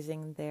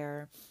optimizing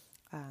their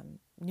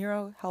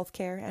neuro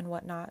healthcare and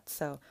whatnot.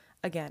 So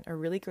again, a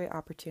really great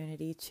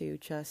opportunity to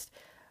just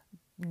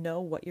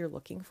know what you're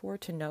looking for,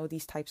 to know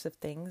these types of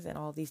things and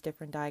all these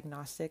different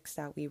diagnostics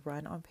that we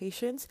run on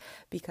patients,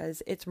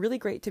 because it's really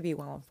great to be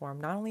well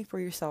informed, not only for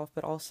yourself,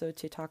 but also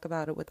to talk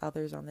about it with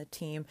others on the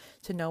team,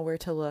 to know where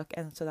to look,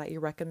 and so that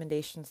your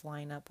recommendations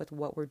line up with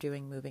what we're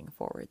doing moving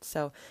forward.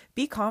 So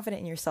be confident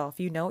in yourself.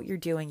 You know what you're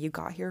doing. You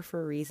got here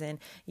for a reason.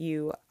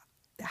 You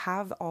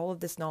have all of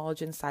this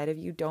knowledge inside of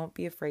you. Don't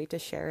be afraid to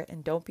share it,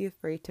 and don't be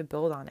afraid to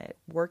build on it.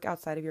 Work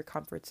outside of your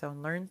comfort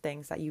zone. Learn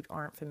things that you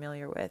aren't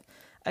familiar with.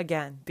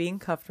 Again, being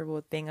comfortable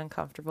with being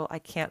uncomfortable. I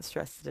can't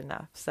stress it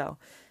enough. So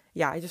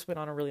yeah, I just went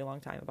on a really long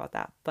time about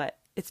that, but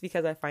it's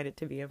because I find it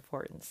to be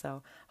important.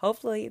 So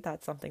hopefully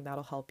that's something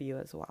that'll help you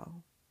as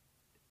well.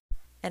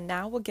 And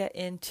now we'll get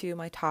into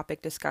my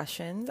topic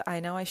discussions. I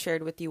know I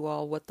shared with you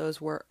all what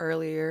those were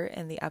earlier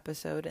in the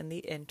episode in the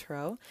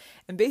intro.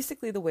 And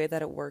basically the way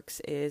that it works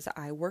is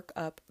I work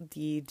up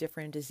the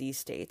different disease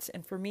states.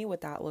 And for me,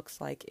 what that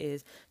looks like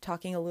is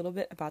talking a little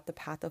bit about the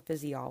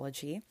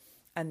pathophysiology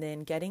and then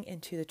getting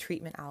into the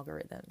treatment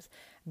algorithms.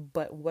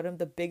 But one of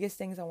the biggest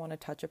things I want to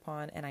touch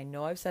upon, and I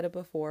know I've said it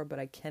before, but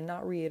I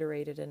cannot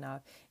reiterate it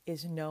enough,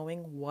 is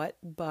knowing what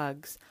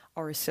bugs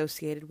are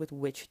associated with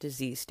which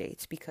disease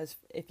states. Because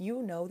if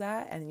you know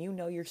that and you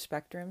know your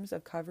spectrums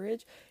of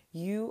coverage,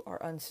 you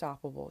are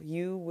unstoppable.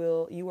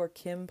 You are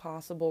Kim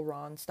Possible,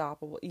 Ron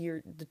Stoppable.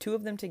 You're the two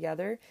of them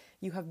together.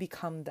 You have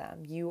become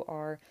them. You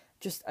are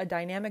just a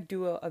dynamic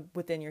duo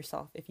within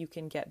yourself if you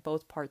can get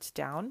both parts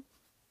down.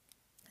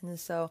 And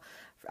so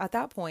at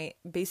that point,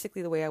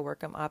 basically the way I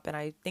work them up, and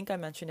I think I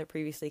mentioned it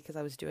previously because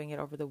I was doing it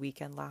over the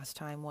weekend last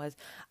time, was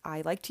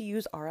I like to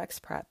use RX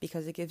Prep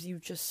because it gives you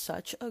just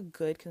such a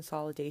good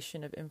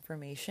consolidation of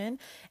information.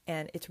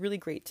 And it's really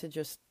great to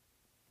just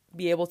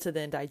be able to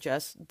then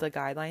digest the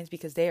guidelines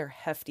because they are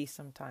hefty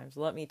sometimes,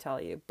 let me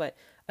tell you. But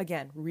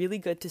again, really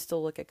good to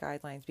still look at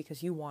guidelines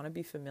because you want to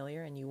be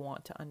familiar and you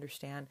want to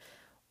understand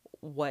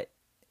what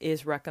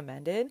is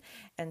recommended.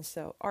 And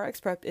so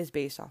RX Prep is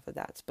based off of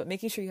that, but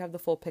making sure you have the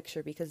full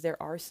picture because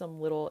there are some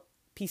little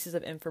pieces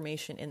of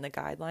information in the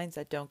guidelines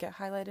that don't get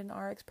highlighted in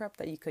RX Prep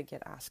that you could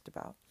get asked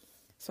about.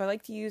 So I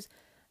like to use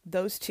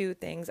those two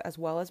things as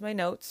well as my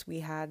notes.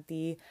 We had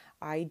the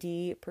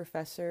ID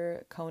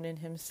professor Conan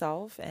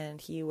himself,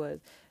 and he was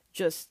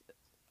just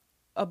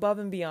above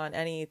and beyond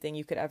anything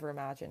you could ever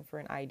imagine for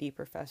an ID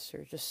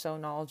professor, just so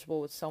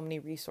knowledgeable with so many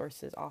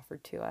resources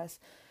offered to us.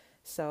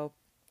 So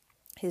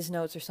his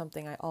notes are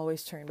something I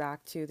always turn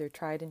back to. They're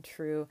tried and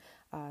true.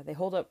 They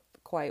hold up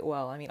quite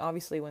well. I mean,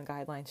 obviously when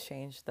guidelines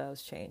change,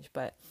 those change.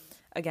 But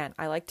again,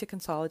 I like to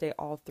consolidate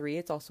all three.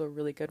 It's also a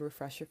really good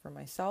refresher for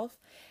myself.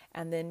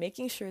 And then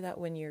making sure that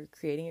when you're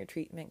creating your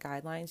treatment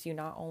guidelines, you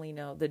not only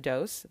know the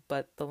dose,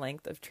 but the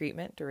length of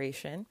treatment,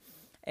 duration.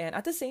 And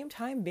at the same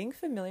time, being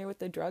familiar with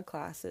the drug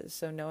classes.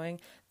 So knowing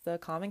the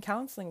common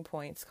counseling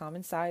points,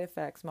 common side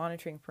effects,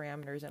 monitoring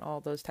parameters, and all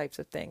those types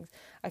of things.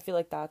 I feel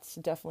like that's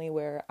definitely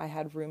where I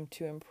had room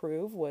to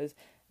improve, was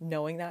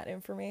knowing that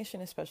information,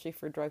 especially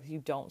for drugs you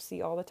don't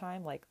see all the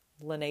time, like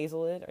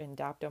linezolid and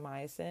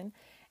daptomycin.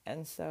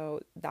 And so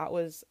that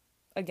was,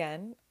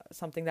 again,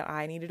 something that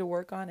I needed to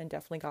work on and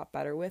definitely got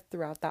better with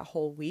throughout that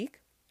whole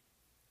week.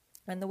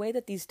 And the way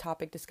that these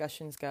topic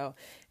discussions go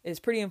is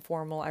pretty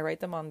informal. I write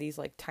them on these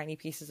like tiny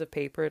pieces of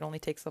paper. It only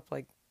takes up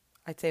like,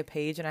 I'd say, a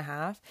page and a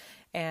half.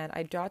 And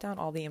I jot down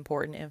all the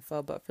important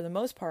info, but for the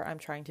most part, I'm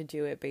trying to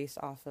do it based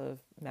off of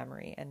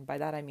memory. And by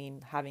that, I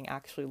mean having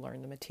actually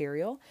learned the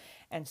material.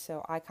 And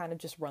so I kind of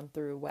just run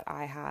through what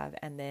I have,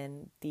 and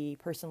then the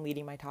person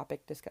leading my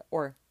topic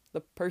or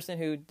the person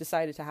who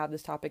decided to have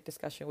this topic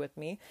discussion with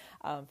me.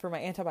 For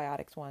my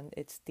antibiotics one,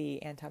 it's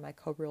the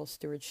antimicrobial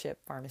stewardship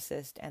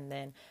pharmacist, and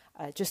then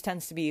it just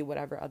tends to be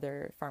whatever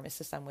other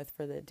pharmacist I'm with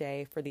for the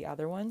day for the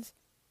other ones.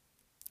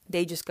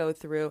 They just go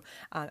through,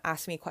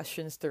 ask me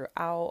questions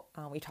throughout.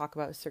 We talk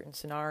about certain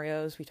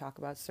scenarios. We talk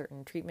about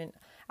certain treatment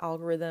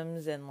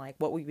algorithms and like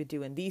what we would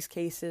do in these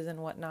cases and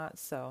whatnot.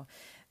 So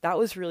that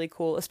was really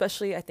cool,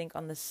 especially I think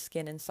on the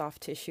skin and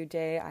soft tissue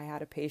day. I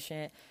had a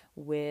patient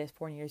with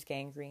Fournier's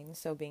gangrene,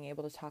 so being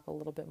able to talk a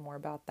little bit more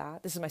about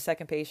that. This is my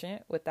second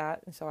patient with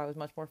that, and so I was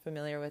much more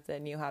familiar with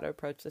it, knew how to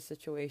approach the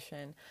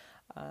situation.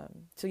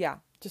 So yeah,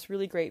 just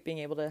really great being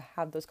able to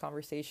have those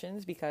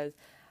conversations, because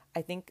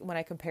I think when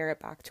I compare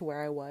it back to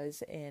where I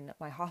was in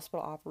my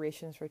hospital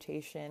operations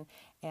rotation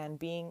and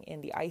being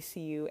in the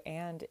ICU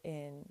and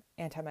in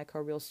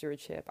antimicrobial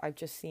stewardship, I've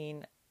just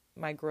seen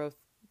my growth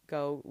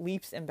go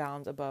leaps and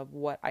bounds above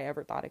what I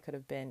ever thought it could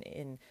have been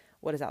in,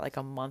 what is that, like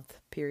a month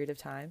period of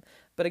time.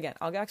 But again,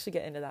 I'll actually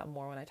get into that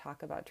more when I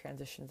talk about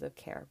transitions of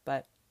care.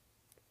 But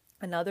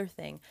another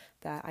thing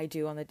that I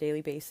do on the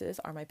daily basis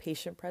are my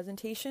patient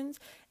presentations.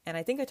 And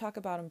I think I talk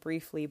about them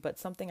briefly, but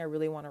something I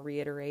really want to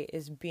reiterate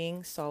is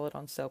being solid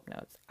on SOAP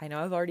notes. I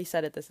know I've already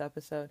said it this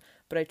episode,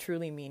 but I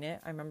truly mean it.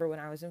 I remember when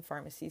I was in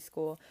pharmacy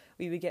school,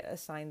 we would get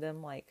assigned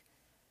them like,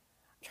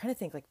 I'm trying to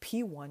think, like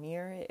P1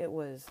 year, it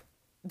was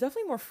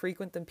definitely more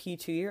frequent than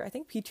P2 year. I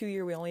think P2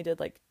 year we only did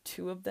like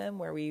 2 of them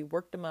where we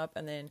worked them up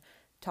and then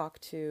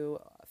talked to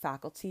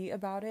faculty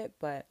about it.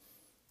 But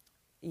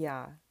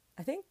yeah,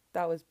 I think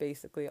that was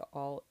basically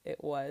all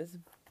it was.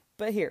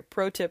 But here,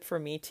 pro tip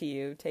from me to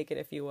you, take it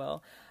if you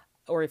will,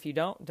 or if you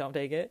don't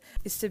take it,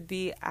 is to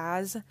be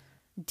as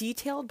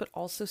detailed but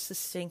also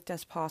succinct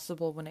as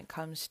possible when it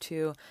comes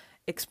to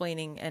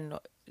explaining and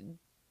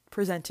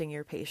presenting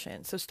your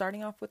patient. So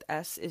starting off with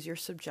S is your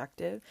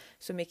subjective.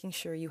 So making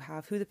sure you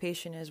have who the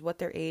patient is, what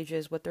their age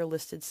is, what their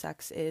listed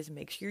sex is.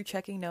 Make sure you're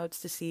checking notes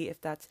to see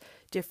if that's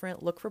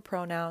different. Look for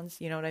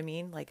pronouns, you know what I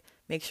mean? Like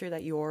make sure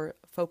that you're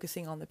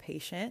focusing on the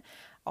patient.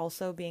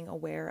 Also being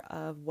aware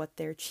of what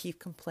their chief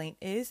complaint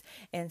is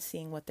and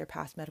seeing what their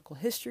past medical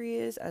history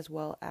is, as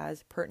well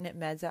as pertinent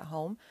meds at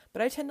home.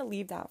 But I tend to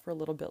leave that for a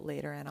little bit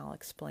later, and I'll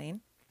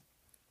explain.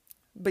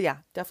 But yeah,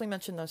 definitely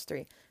mention those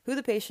 3. Who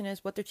the patient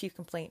is, what their chief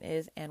complaint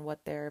is, and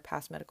what their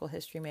past medical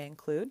history may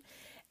include.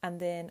 And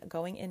then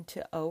going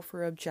into O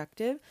for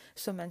objective,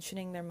 so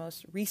mentioning their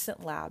most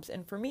recent labs.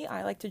 And for me,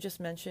 I like to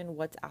just mention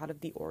what's out of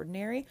the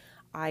ordinary.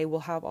 I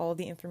will have all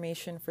the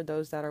information for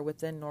those that are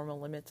within normal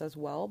limits as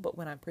well, but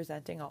when I'm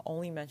presenting, I'll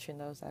only mention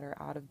those that are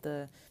out of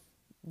the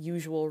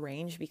usual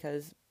range,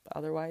 because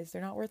otherwise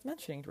they're not worth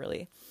mentioning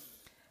really.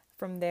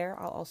 From there,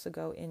 I'll also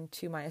go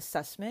into my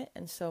assessment.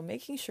 And so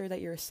making sure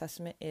that your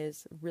assessment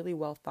is really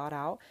well thought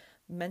out,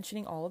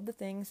 mentioning all of the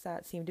things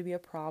that seem to be a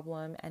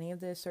problem, any of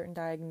the certain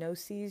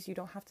diagnoses you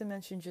don't have to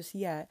mention just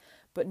yet,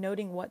 but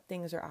noting what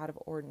things are out of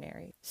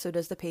ordinary. So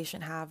does the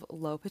patient have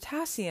low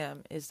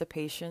potassium? Is the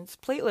patient's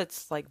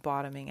platelets like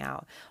bottoming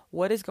out?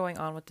 What is going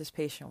on with this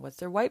patient? What's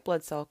their white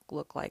blood cell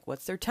look like?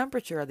 What's their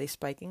temperature? Are they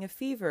spiking a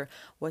fever?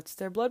 What's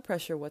their blood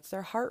pressure? What's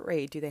their heart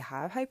rate? Do they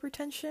have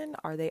hypertension?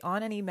 Are they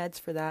on any meds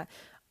for that?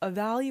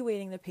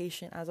 Evaluating the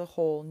patient as a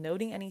whole,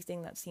 noting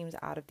anything that seems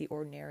out of the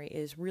ordinary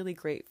is really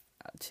great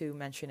to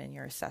mention in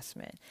your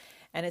assessment.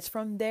 And it's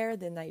from there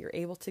then that you're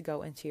able to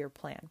go into your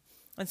plan.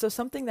 And so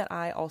something that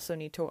I also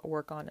need to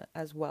work on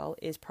as well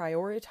is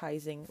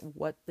prioritizing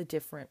what the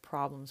different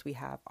problems we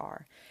have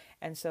are.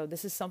 And so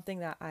this is something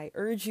that I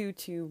urge you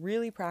to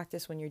really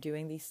practice when you're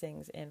doing these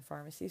things in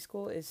pharmacy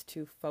school, is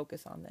to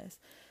focus on this.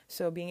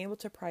 So being able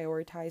to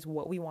prioritize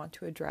what we want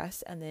to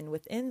address, and then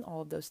within all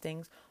of those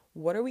things,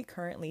 what are we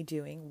currently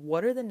doing?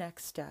 What are the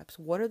next steps?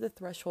 What are the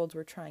thresholds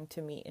we're trying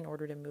to meet in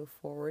order to move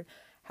forward?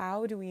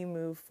 How do we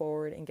move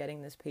forward in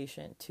getting this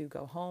patient to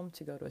go home,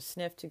 to go to a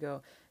SNF,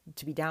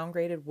 to be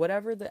downgraded,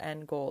 whatever the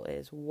end goal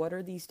is? What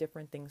are these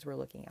different things we're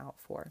looking out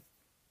for?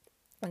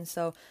 And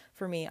so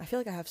for me, I feel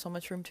like I have so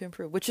much room to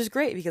improve, which is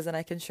great because then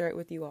I can share it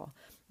with you all.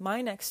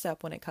 My next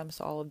step when it comes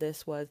to all of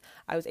this was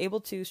I was able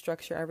to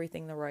structure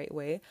everything the right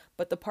way,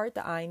 but the part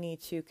that I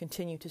need to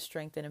continue to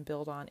strengthen and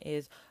build on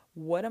is,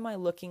 what am I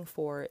looking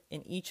for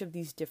in each of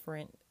these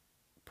different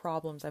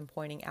problems I'm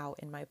pointing out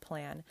in my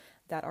plan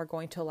that are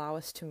going to allow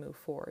us to move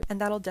forward?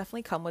 And that'll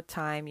definitely come with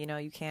time. You know,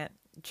 you can't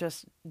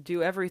just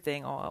do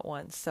everything all at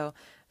once. So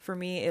for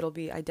me, it'll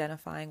be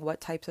identifying what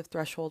types of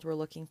thresholds we're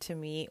looking to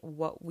meet,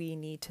 what we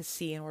need to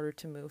see in order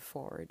to move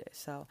forward.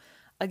 So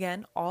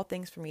again, all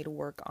things for me to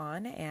work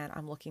on, and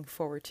I'm looking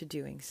forward to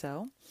doing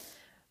so.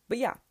 But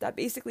yeah, that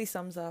basically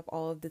sums up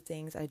all of the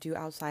things I do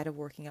outside of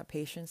working up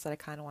patients that I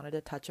kind of wanted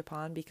to touch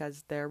upon,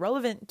 because they're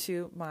relevant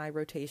to my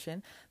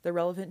rotation. They're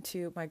relevant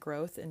to my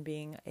growth and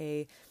being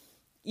a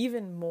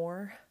even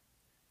more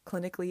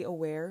clinically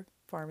aware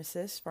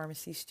pharmacist,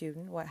 pharmacy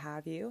student, what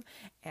have you.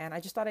 And I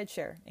just thought I'd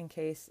share in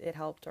case it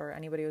helped or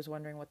anybody was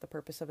wondering what the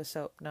purpose of a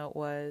SOAP note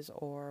was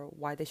or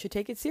why they should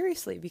take it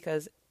seriously,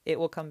 because it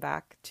will come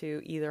back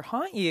to either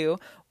haunt you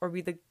or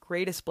be the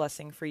greatest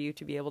blessing for you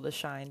to be able to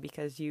shine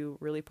because you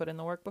really put in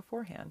the work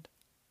beforehand.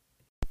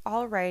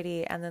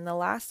 Alrighty, and then the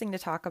last thing to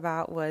talk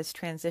about was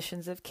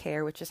transitions of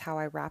care, which is how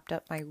I wrapped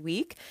up my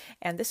week.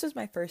 And this was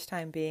my first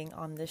time being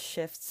on this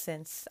shift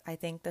since I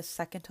think the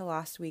second to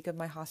last week of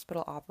my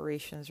hospital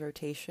operations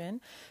rotation.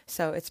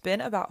 So it's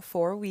been about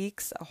 4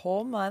 weeks, a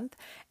whole month,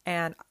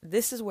 and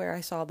this is where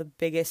I saw the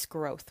biggest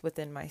growth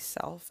within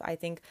myself. I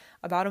think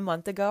about a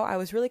month ago, I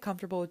was really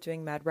comfortable with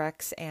doing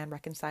MedRecs and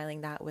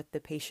reconciling that with the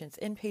patient's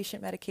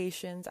inpatient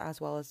medications as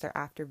well as their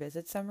after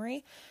visit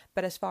summary.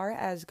 But as far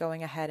as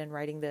going ahead and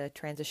writing the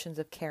transitions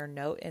of care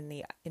note in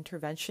the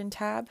intervention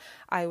tab,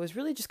 I was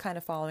really just kind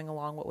of following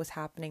along what was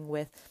happening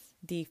with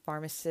the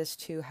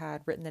pharmacist who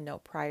had written the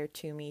note prior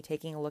to me,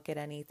 taking a look at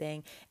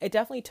anything. It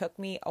definitely took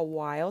me a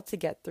while to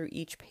get through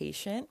each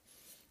patient.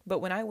 But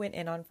when I went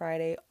in on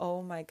Friday,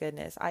 oh my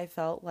goodness, I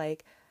felt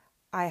like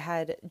I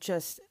had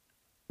just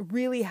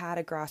really had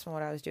a grasp on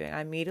what I was doing. I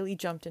immediately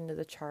jumped into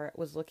the chart,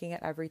 was looking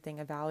at everything,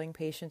 evaluating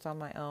patients on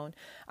my own.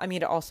 I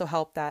mean, it also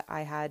helped that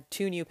I had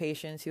 2 new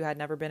patients who had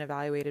never been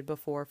evaluated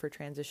before for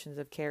transitions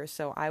of care.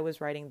 So I was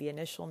writing the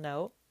initial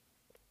note.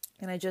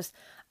 And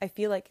I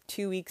feel like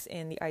 2 weeks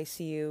in the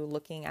ICU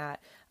looking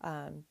at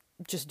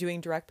just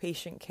doing direct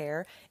patient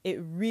care, it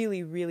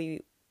really,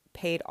 really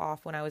paid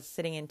off when I was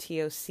sitting in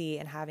TOC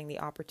and having the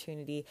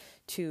opportunity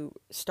to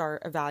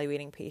start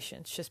evaluating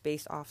patients just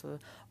based off of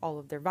all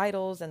of their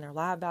vitals and their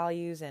lab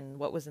values and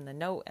what was in the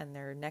note and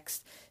their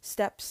next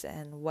steps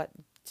and what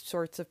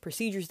sorts of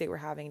procedures they were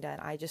having done.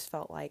 I just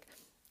felt like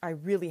I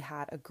really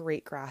had a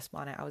great grasp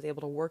on it. I was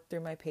able to work through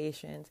my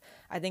patients.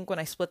 I think when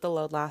I split the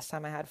load last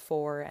time, I had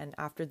 4, and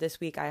after this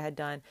week, I had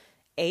done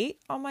 8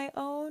 on my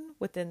own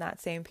within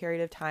that same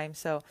period of time.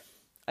 So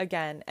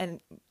again, and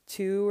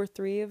 2 or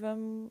 3 of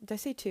them, did I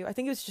say 2? I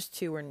think it was just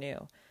 2 were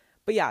new.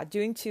 But yeah,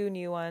 doing 2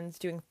 new ones,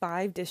 doing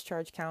 5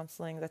 discharge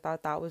counselings. I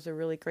thought that was a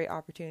really great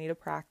opportunity to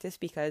practice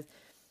because,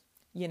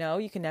 you know,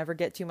 you can never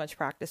get too much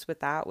practice with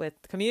that. With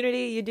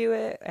community, you do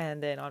it.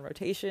 And then on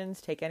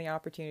rotations, take any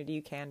opportunity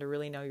you can to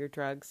really know your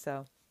drugs.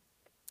 So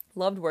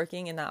loved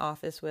working in that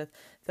office with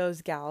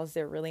those gals.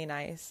 They're really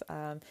nice.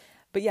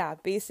 But yeah,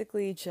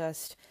 basically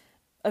just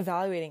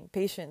evaluating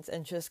patients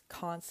and just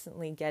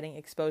constantly getting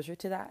exposure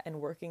to that and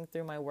working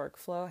through my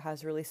workflow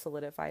has really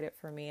solidified it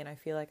for me. And I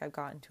feel like I've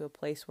gotten to a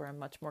place where I'm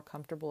much more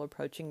comfortable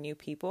approaching new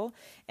people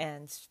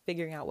and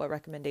figuring out what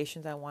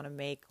recommendations I want to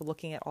make,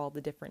 looking at all the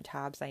different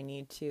tabs I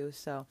need to.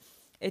 So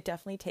it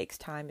definitely takes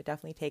time. It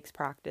definitely takes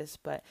practice,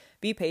 but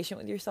be patient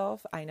with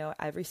yourself. I know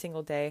every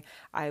single day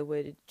I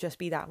would just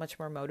be that much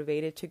more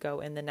motivated to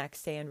go in the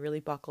next day and really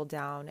buckle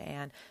down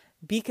and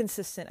be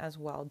consistent as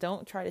well.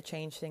 Don't try to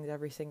change things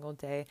every single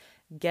day.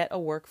 Get a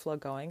workflow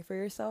going for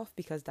yourself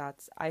because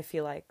that's, I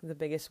feel like, the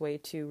biggest way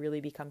to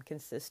really become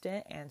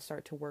consistent and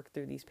start to work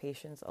through these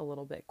patients a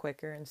little bit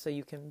quicker. And so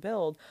you can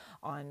build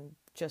on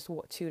just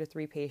 2 to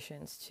 3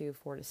 patients to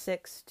 4 to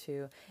 6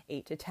 to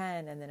 8 to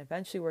 10, and then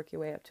eventually work your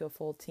way up to a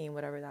full team,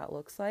 whatever that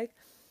looks like.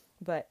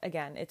 But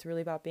again, it's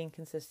really about being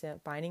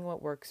consistent, finding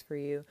what works for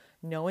you,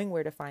 knowing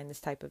where to find this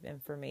type of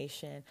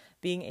information,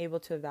 being able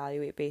to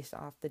evaluate based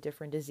off the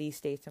different disease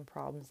states and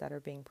problems that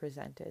are being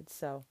presented.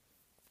 So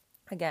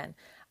again,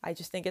 I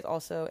just think it's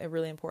also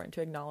really important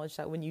to acknowledge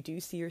that when you do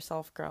see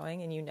yourself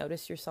growing and you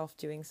notice yourself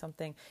doing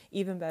something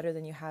even better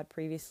than you had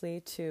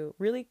previously, to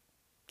really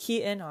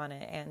key in on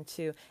it and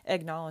to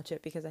acknowledge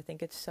it, because I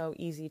think it's so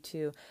easy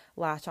to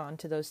latch on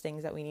to those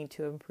things that we need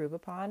to improve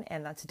upon.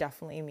 And that's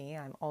definitely me.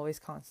 I'm always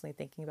constantly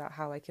thinking about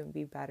how I can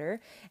be better,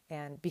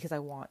 and because I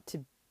want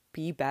to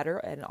be better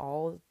in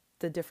all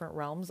the different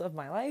realms of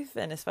my life,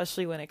 and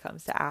especially when it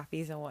comes to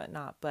AFIs and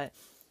whatnot. But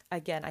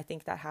again, I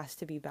think that has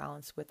to be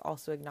balanced with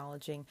also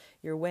acknowledging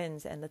your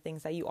wins and the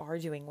things that you are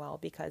doing well,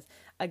 because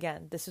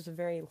again, this is a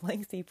very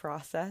lengthy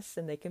process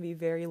and they can be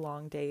very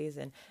long days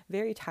and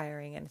very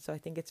tiring. And so I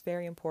think it's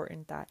very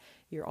important that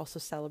you're also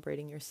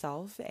celebrating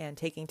yourself and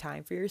taking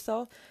time for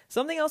yourself.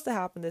 Something else that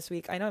happened this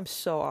week, I know I'm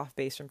so off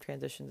base from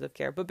transitions of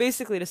care, but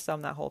basically to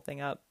sum that whole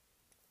thing up,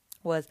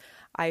 was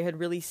I had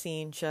really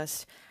seen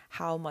just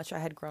how much I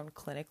had grown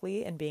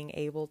clinically, and being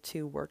able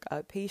to work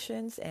up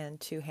patients and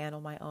to handle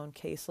my own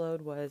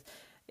caseload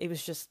it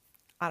was just,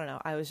 I don't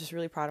know, I was just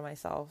really proud of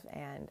myself,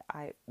 and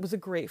it was a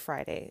great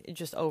Friday,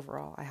 just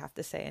overall, I have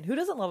to say. And who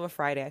doesn't love a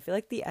Friday? I feel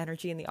like the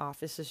energy in the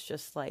office is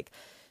just like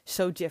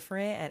so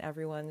different, and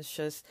everyone's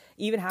just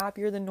even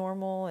happier than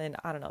normal, and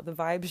I don't know, the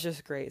vibe's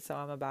just great, so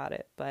I'm about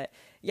it. But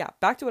yeah,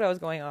 back to what I was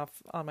going off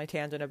on my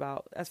tangent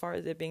about as far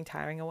as it being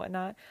tiring and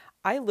whatnot.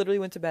 I literally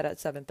went to bed at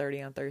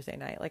 7:30 on Thursday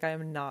night. Like, I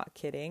am not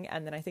kidding.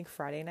 And then I think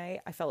Friday night,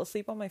 I fell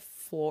asleep on my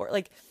floor.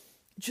 Like,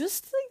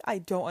 just like I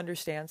don't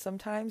understand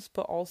sometimes,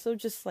 but also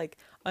just like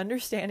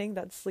understanding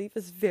that sleep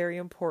is very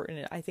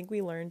important. I think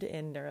we learned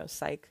in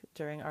neuropsych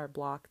during our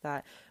block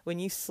that when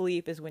you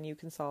sleep is when you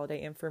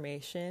consolidate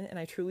information. And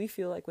I truly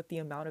feel like with the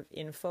amount of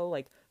info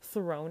like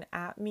thrown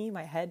at me,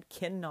 my head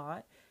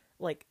cannot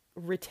like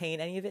retain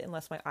any of it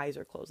unless my eyes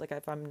are closed. Like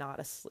if I'm not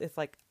if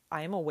like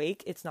I am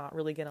awake, it's not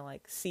really gonna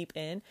like seep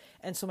in.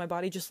 And so my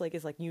body just like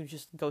is like, you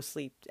just go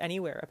sleep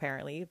anywhere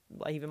apparently,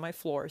 even my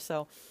floor.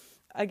 So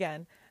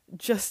again,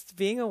 just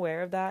being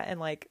aware of that. And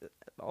like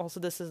also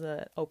this is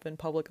an open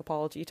public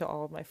apology to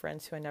all of my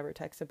friends who I never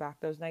texted back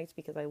those nights,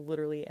 because I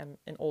literally am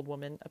an old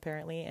woman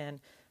apparently,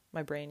 and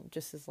my brain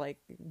just is like,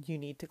 you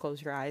need to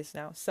close your eyes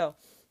now. So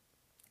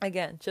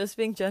again, just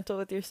being gentle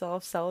with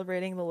yourself,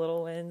 celebrating the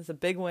little wins, the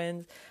big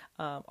wins,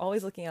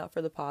 always looking out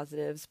for the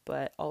positives,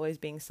 but always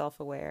being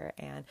self-aware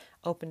and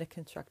open to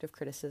constructive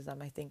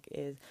criticism, I think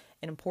is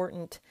an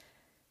important,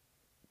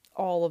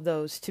 all of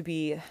those to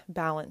be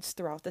balanced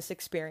throughout this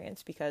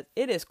experience, because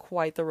it is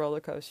quite the roller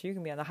coaster. You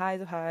can be on the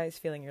highs of highs,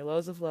 feeling your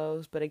lows of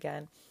lows, but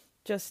again,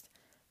 just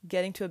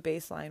getting to a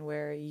baseline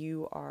where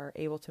you are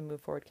able to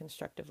move forward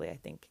constructively, I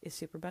think is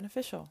super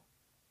beneficial.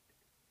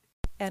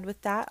 And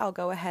with that, I'll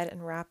go ahead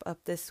and wrap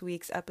up this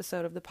week's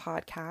episode of the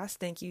podcast.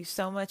 Thank you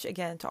so much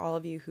again to all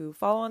of you who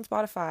follow on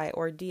Spotify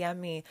or DM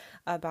me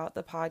about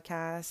the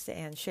podcast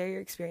and share your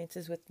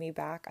experiences with me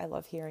back. I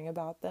love hearing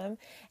about them.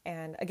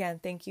 And again,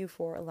 thank you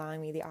for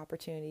allowing me the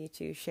opportunity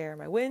to share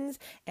my wins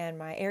and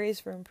my areas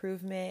for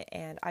improvement.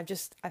 And I've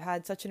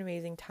had such an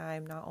amazing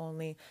time, not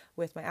only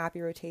with my Appy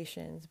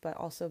rotations, but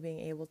also being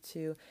able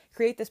to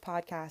create this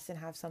podcast and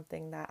have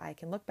something that I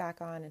can look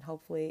back on, and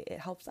hopefully it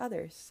helps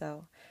others.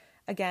 So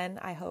again,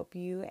 I hope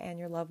you and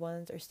your loved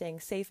ones are staying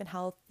safe and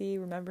healthy,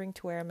 remembering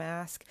to wear a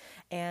mask,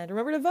 and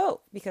remember to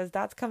vote, because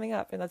that's coming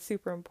up and that's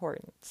super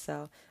important.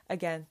 So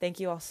again, thank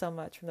you all so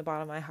much from the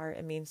bottom of my heart.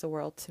 It means the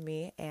world to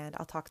me, and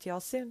I'll talk to you all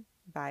soon.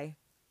 Bye.